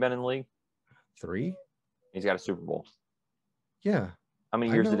years has he been in the league? 3. He's got a Super Bowl. Yeah. How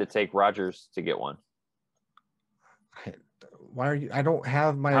many years did it take Rodgers to get one? Why are you? I don't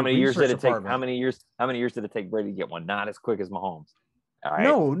have my. How many years did it take? Department. How many years did it take Brady to get one? Not as quick as Mahomes. All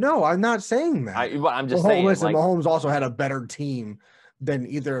right. No, I'm not saying that. I'm just saying. Listen, Mahomes also had a better team than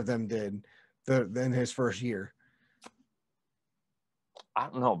either of them did than his first year. I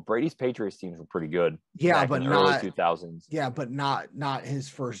don't know. Brady's Patriots teams were pretty good. Yeah, but not early 2000s. Yeah, but not his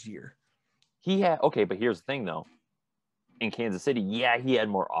first year. He had but here's the thing though. In Kansas City, yeah, he had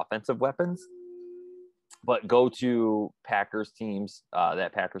more offensive weapons. But go to Packers teams,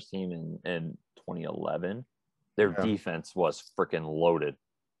 that Packers team in 2011, their defense was freaking loaded.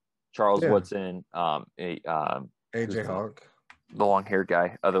 Charles Woodson, AJ Hawk, the long-haired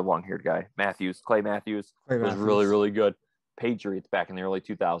guy, Clay Matthews was really, really good. Patriots back in the early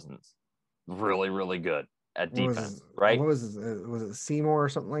 2000s, really, really good at defense, right? What was it Seymour or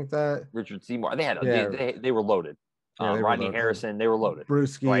something like that? Richard Seymour. They had they were loaded. Rodney Harrison, they were loaded.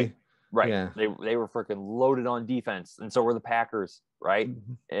 Brewski. Right. Yeah. They were freaking loaded on defense, and so were the Packers, right?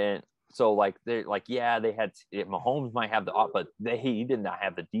 Mm-hmm. And so they had Mahomes might have but he did not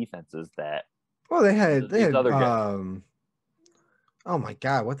have the defenses that. Well, they had other guys. Oh my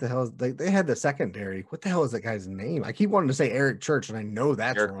God, what the hell is they had the secondary? What the hell is that guy's name? I keep wanting to say Eric Church, and I know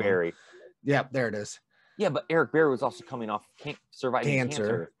that's Eric wrong. Berry. Yeah, there it is. Yeah, but Eric Berry was also coming off surviving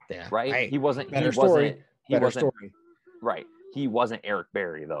cancer. Yeah, right. He wasn't. Story. Right. He wasn't Eric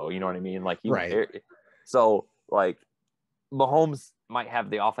Berry though. You know what I mean? Right. So Mahomes might have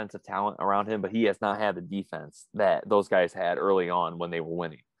the offensive talent around him, but he has not had the defense that those guys had early on when they were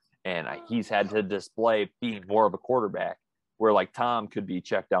winning. And he's had to display being more of a quarterback where Tom could be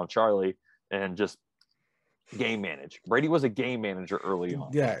check down Charlie and just game manage. Brady was a game manager early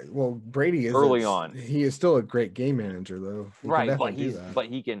on. Yeah. Well, Brady is early on. He is still a great game manager though. Right. But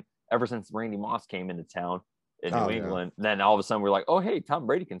he can, ever since Randy Moss came into town, in New England, then all of a sudden we're like, oh hey, Tom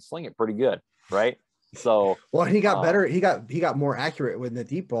Brady can sling it pretty good, right? So he got better. He got more accurate with the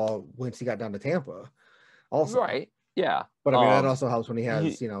deep ball once he got down to Tampa. Also, right? Yeah, but I mean that also helps when he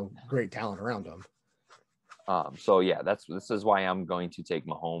has great talent around him. So yeah, this is why I'm going to take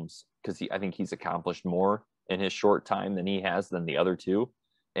Mahomes because I think he's accomplished more in his short time than he has than the other two,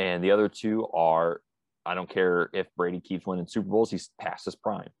 and the other two are I don't care if Brady keeps winning Super Bowls, he's past his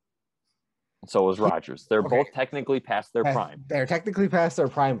prime. So is Rodgers. They're both technically past their prime. They're technically past their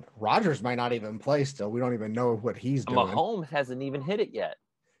prime. Rodgers might not even play still. We don't even know what he's doing. Mahomes hasn't even hit it yet.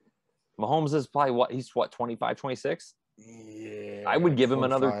 Mahomes is probably he's 25, 26? Yeah. I would give him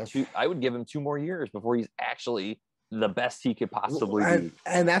another 2. I would give him 2 more years before he's actually the best he could possibly be.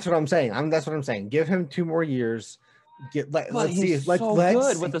 And that's what I'm saying. That's what I'm saying. Give him 2 more years. Let's see. He's so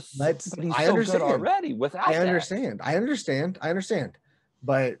good with the. I understand already. Without I understand.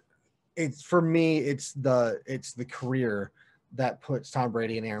 But it's for me. It's the career that puts Tom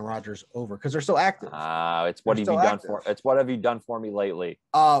Brady and Aaron Rodgers over because they're still active. It's what have you done for? It's what have you done for me lately?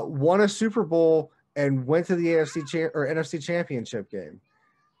 Won a Super Bowl and went to the NFC Championship game.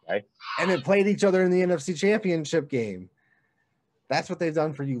 Right. And then played each other in the NFC Championship game. That's what they've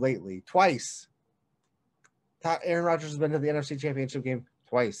done for you lately. Twice. Aaron Rodgers has been to the NFC Championship game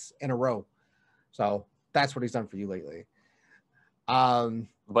twice in a row. So that's what he's done for you lately.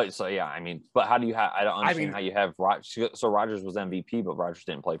 But how do you have? I don't understand how you have Rodgers. So Rodgers was MVP, but Rodgers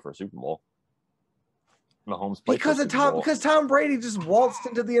didn't play for a Super Bowl. Mahomes played because Tom Brady just waltzed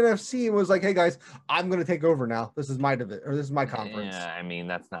into the NFC and was like, "Hey guys, I'm going to take over now. This is my division, or this is my conference." Yeah,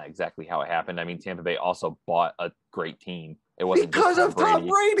 that's not exactly how it happened. Tampa Bay also bought a great team. It wasn't because of Tom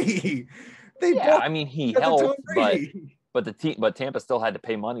Brady. He helped, but Tampa still had to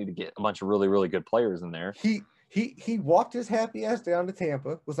pay money to get a bunch of really, really good players in there. He walked his happy ass down to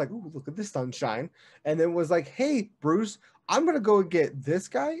Tampa, was like, "Ooh, look at this sunshine," and then was like, "Hey, Bruce, I'm gonna go get this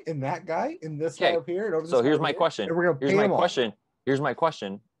guy and that guy and this guy up here." And so here's my question. And we're gonna Here's my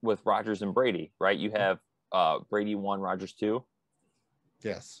question with Rodgers and Brady, right? You have Brady 1, Rodgers 2.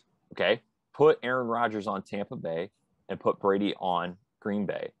 Yes. Okay. Put Aaron Rodgers on Tampa Bay and put Brady on Green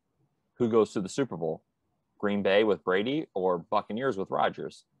Bay. Who goes to the Super Bowl? Green Bay with Brady or Buccaneers with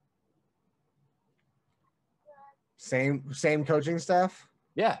Rodgers? Same coaching staff.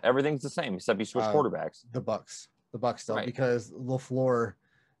 Yeah, everything's the same except you switch quarterbacks. The Bucks still, Right. because LaFleur.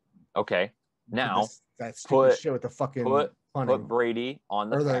 Okay, now that stupid shit with the fucking put Brady on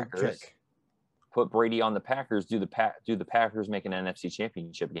the Packers. Kick. Put Brady on the Packers. Do the Packers make an NFC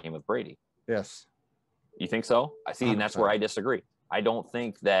Championship game with Brady? Yes. You think so? I see, 100%. And that's where I disagree. I don't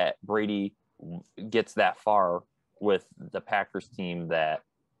think that Brady gets that far with the Packers team that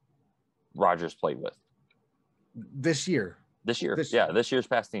Rodgers played with this year. This year's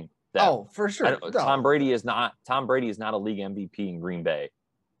past team. For sure. Tom Brady is not a league MVP in Green Bay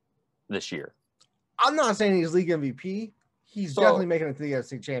this year. I'm not saying he's league MVP. He's definitely making it to the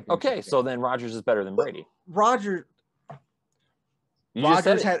NFC Championship. Okay, so then Rodgers is better than Brady. Rodgers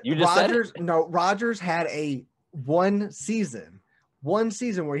had a one season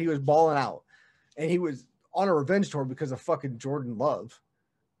where he was balling out, and he was on a revenge tour because of fucking Jordan Love,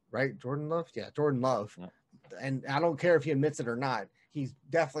 right? Jordan Love. Yeah. And I don't care if he admits it or not. He's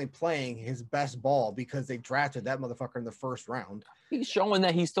definitely playing his best ball because they drafted that motherfucker in the first round. He's showing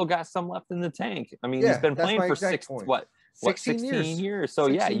that he's still got some left in the tank. I mean, he's been playing for 16 years. So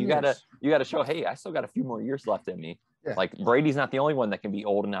you gotta show, hey, I still got a few more years left in me. Yeah. Like Brady's not the only one that can be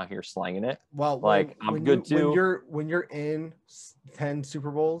old and out here slanging it. Well, I'm good too. When you're in 10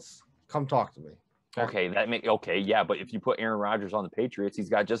 Super Bowls, come talk to me. Okay, but if you put Aaron Rodgers on the Patriots, he's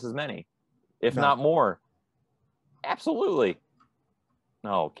got just as many, if not more. Absolutely.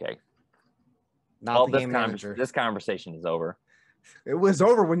 Okay. This conversation is over. It was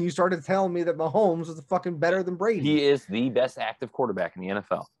over when you started telling me that Mahomes was fucking better than Brady. He is the best active quarterback in the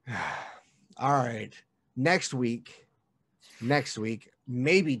NFL. All right. Next week,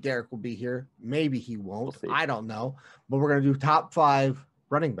 maybe Derek will be here. Maybe he won't. I don't know. But we're going to do top 5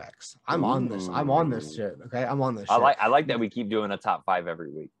 running backs. I'm on this shit. Okay. I'm on this shit. I like that we keep doing a top 5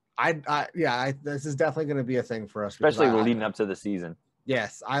 every week. This is definitely going to be a thing for us. Especially leading up to the season.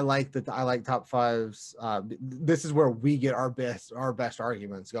 Yes, I like top 5s. This is where we get our best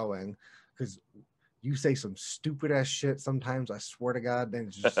arguments going, because you say some stupid ass shit sometimes. I swear to God,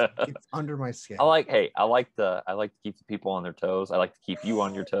 and it's under my skin. I like to keep the people on their toes. I like to keep you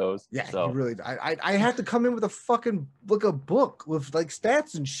on your toes. Yeah, so. You really. I have to come in with a book with like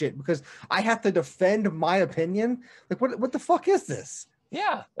stats and shit, because I have to defend my opinion. Like what the fuck is this?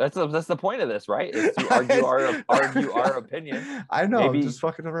 Yeah, that's the point of this, right? Is to argue our opinion. I know, I'm just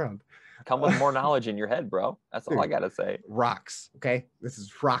fucking around. Come with more knowledge in your head, bro. That's all I gotta say. Rocks, okay? This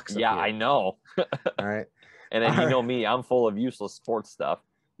is rocks. Yeah, I know. All right. And then know me, I'm full of useless sports stuff.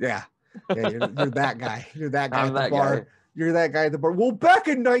 Yeah, you're that guy. You're that guy at the bar. You're that guy at the bar. Well, back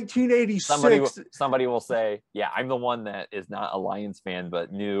in 1986, somebody will say, "Yeah, I'm the one that is not a Lions fan,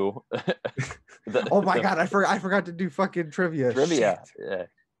 but knew." Oh my God, I forgot to do fucking trivia. Shit. Yeah.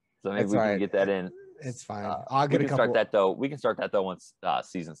 So maybe we can get that in. It's fine. I'll get a couple. We can start that though once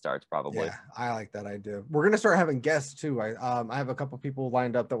season starts, probably. Yeah, I like that idea. We're gonna start having guests too. I have a couple people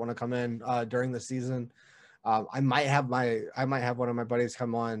lined up that want to come in during the season. I might have one of my buddies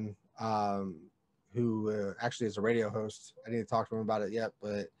come on. Who actually is a radio host. I need to talk to him about it yet,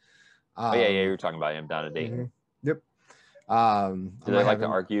 but you were talking about him down in Dayton. Yep. Do they like to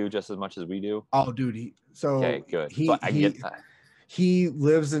argue just as much as we do? Oh, dude. Okay, good. He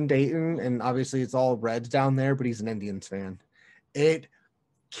lives in Dayton, and obviously it's all Reds down there, but he's an Indians fan. It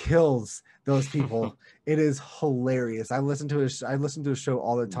kills those people. It is hilarious. I listen to his show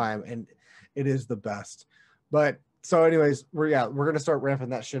all the time, and it is the best. But so anyways, we're gonna start ramping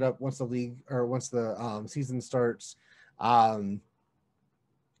that shit up once the season starts. Like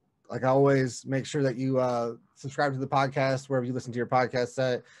always, make sure that you subscribe to the podcast wherever you listen to your podcast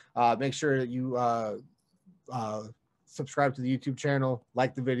set. Make sure that you subscribe to the YouTube channel,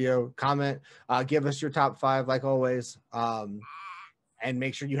 like the video, comment, give us your top 5 like always, and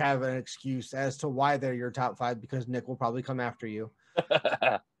make sure you have an excuse as to why they're your top 5, because Nick will probably come after you.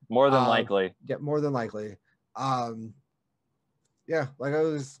 More than likely. Yeah, more than likely. Like I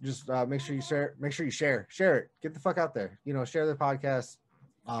was just make sure you share it, get the fuck out there, share the podcast.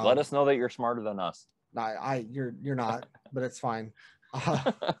 Let us know that you're smarter than us. You're not, but it's fine.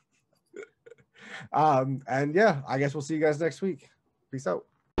 And I guess we'll see you guys next week. Peace out.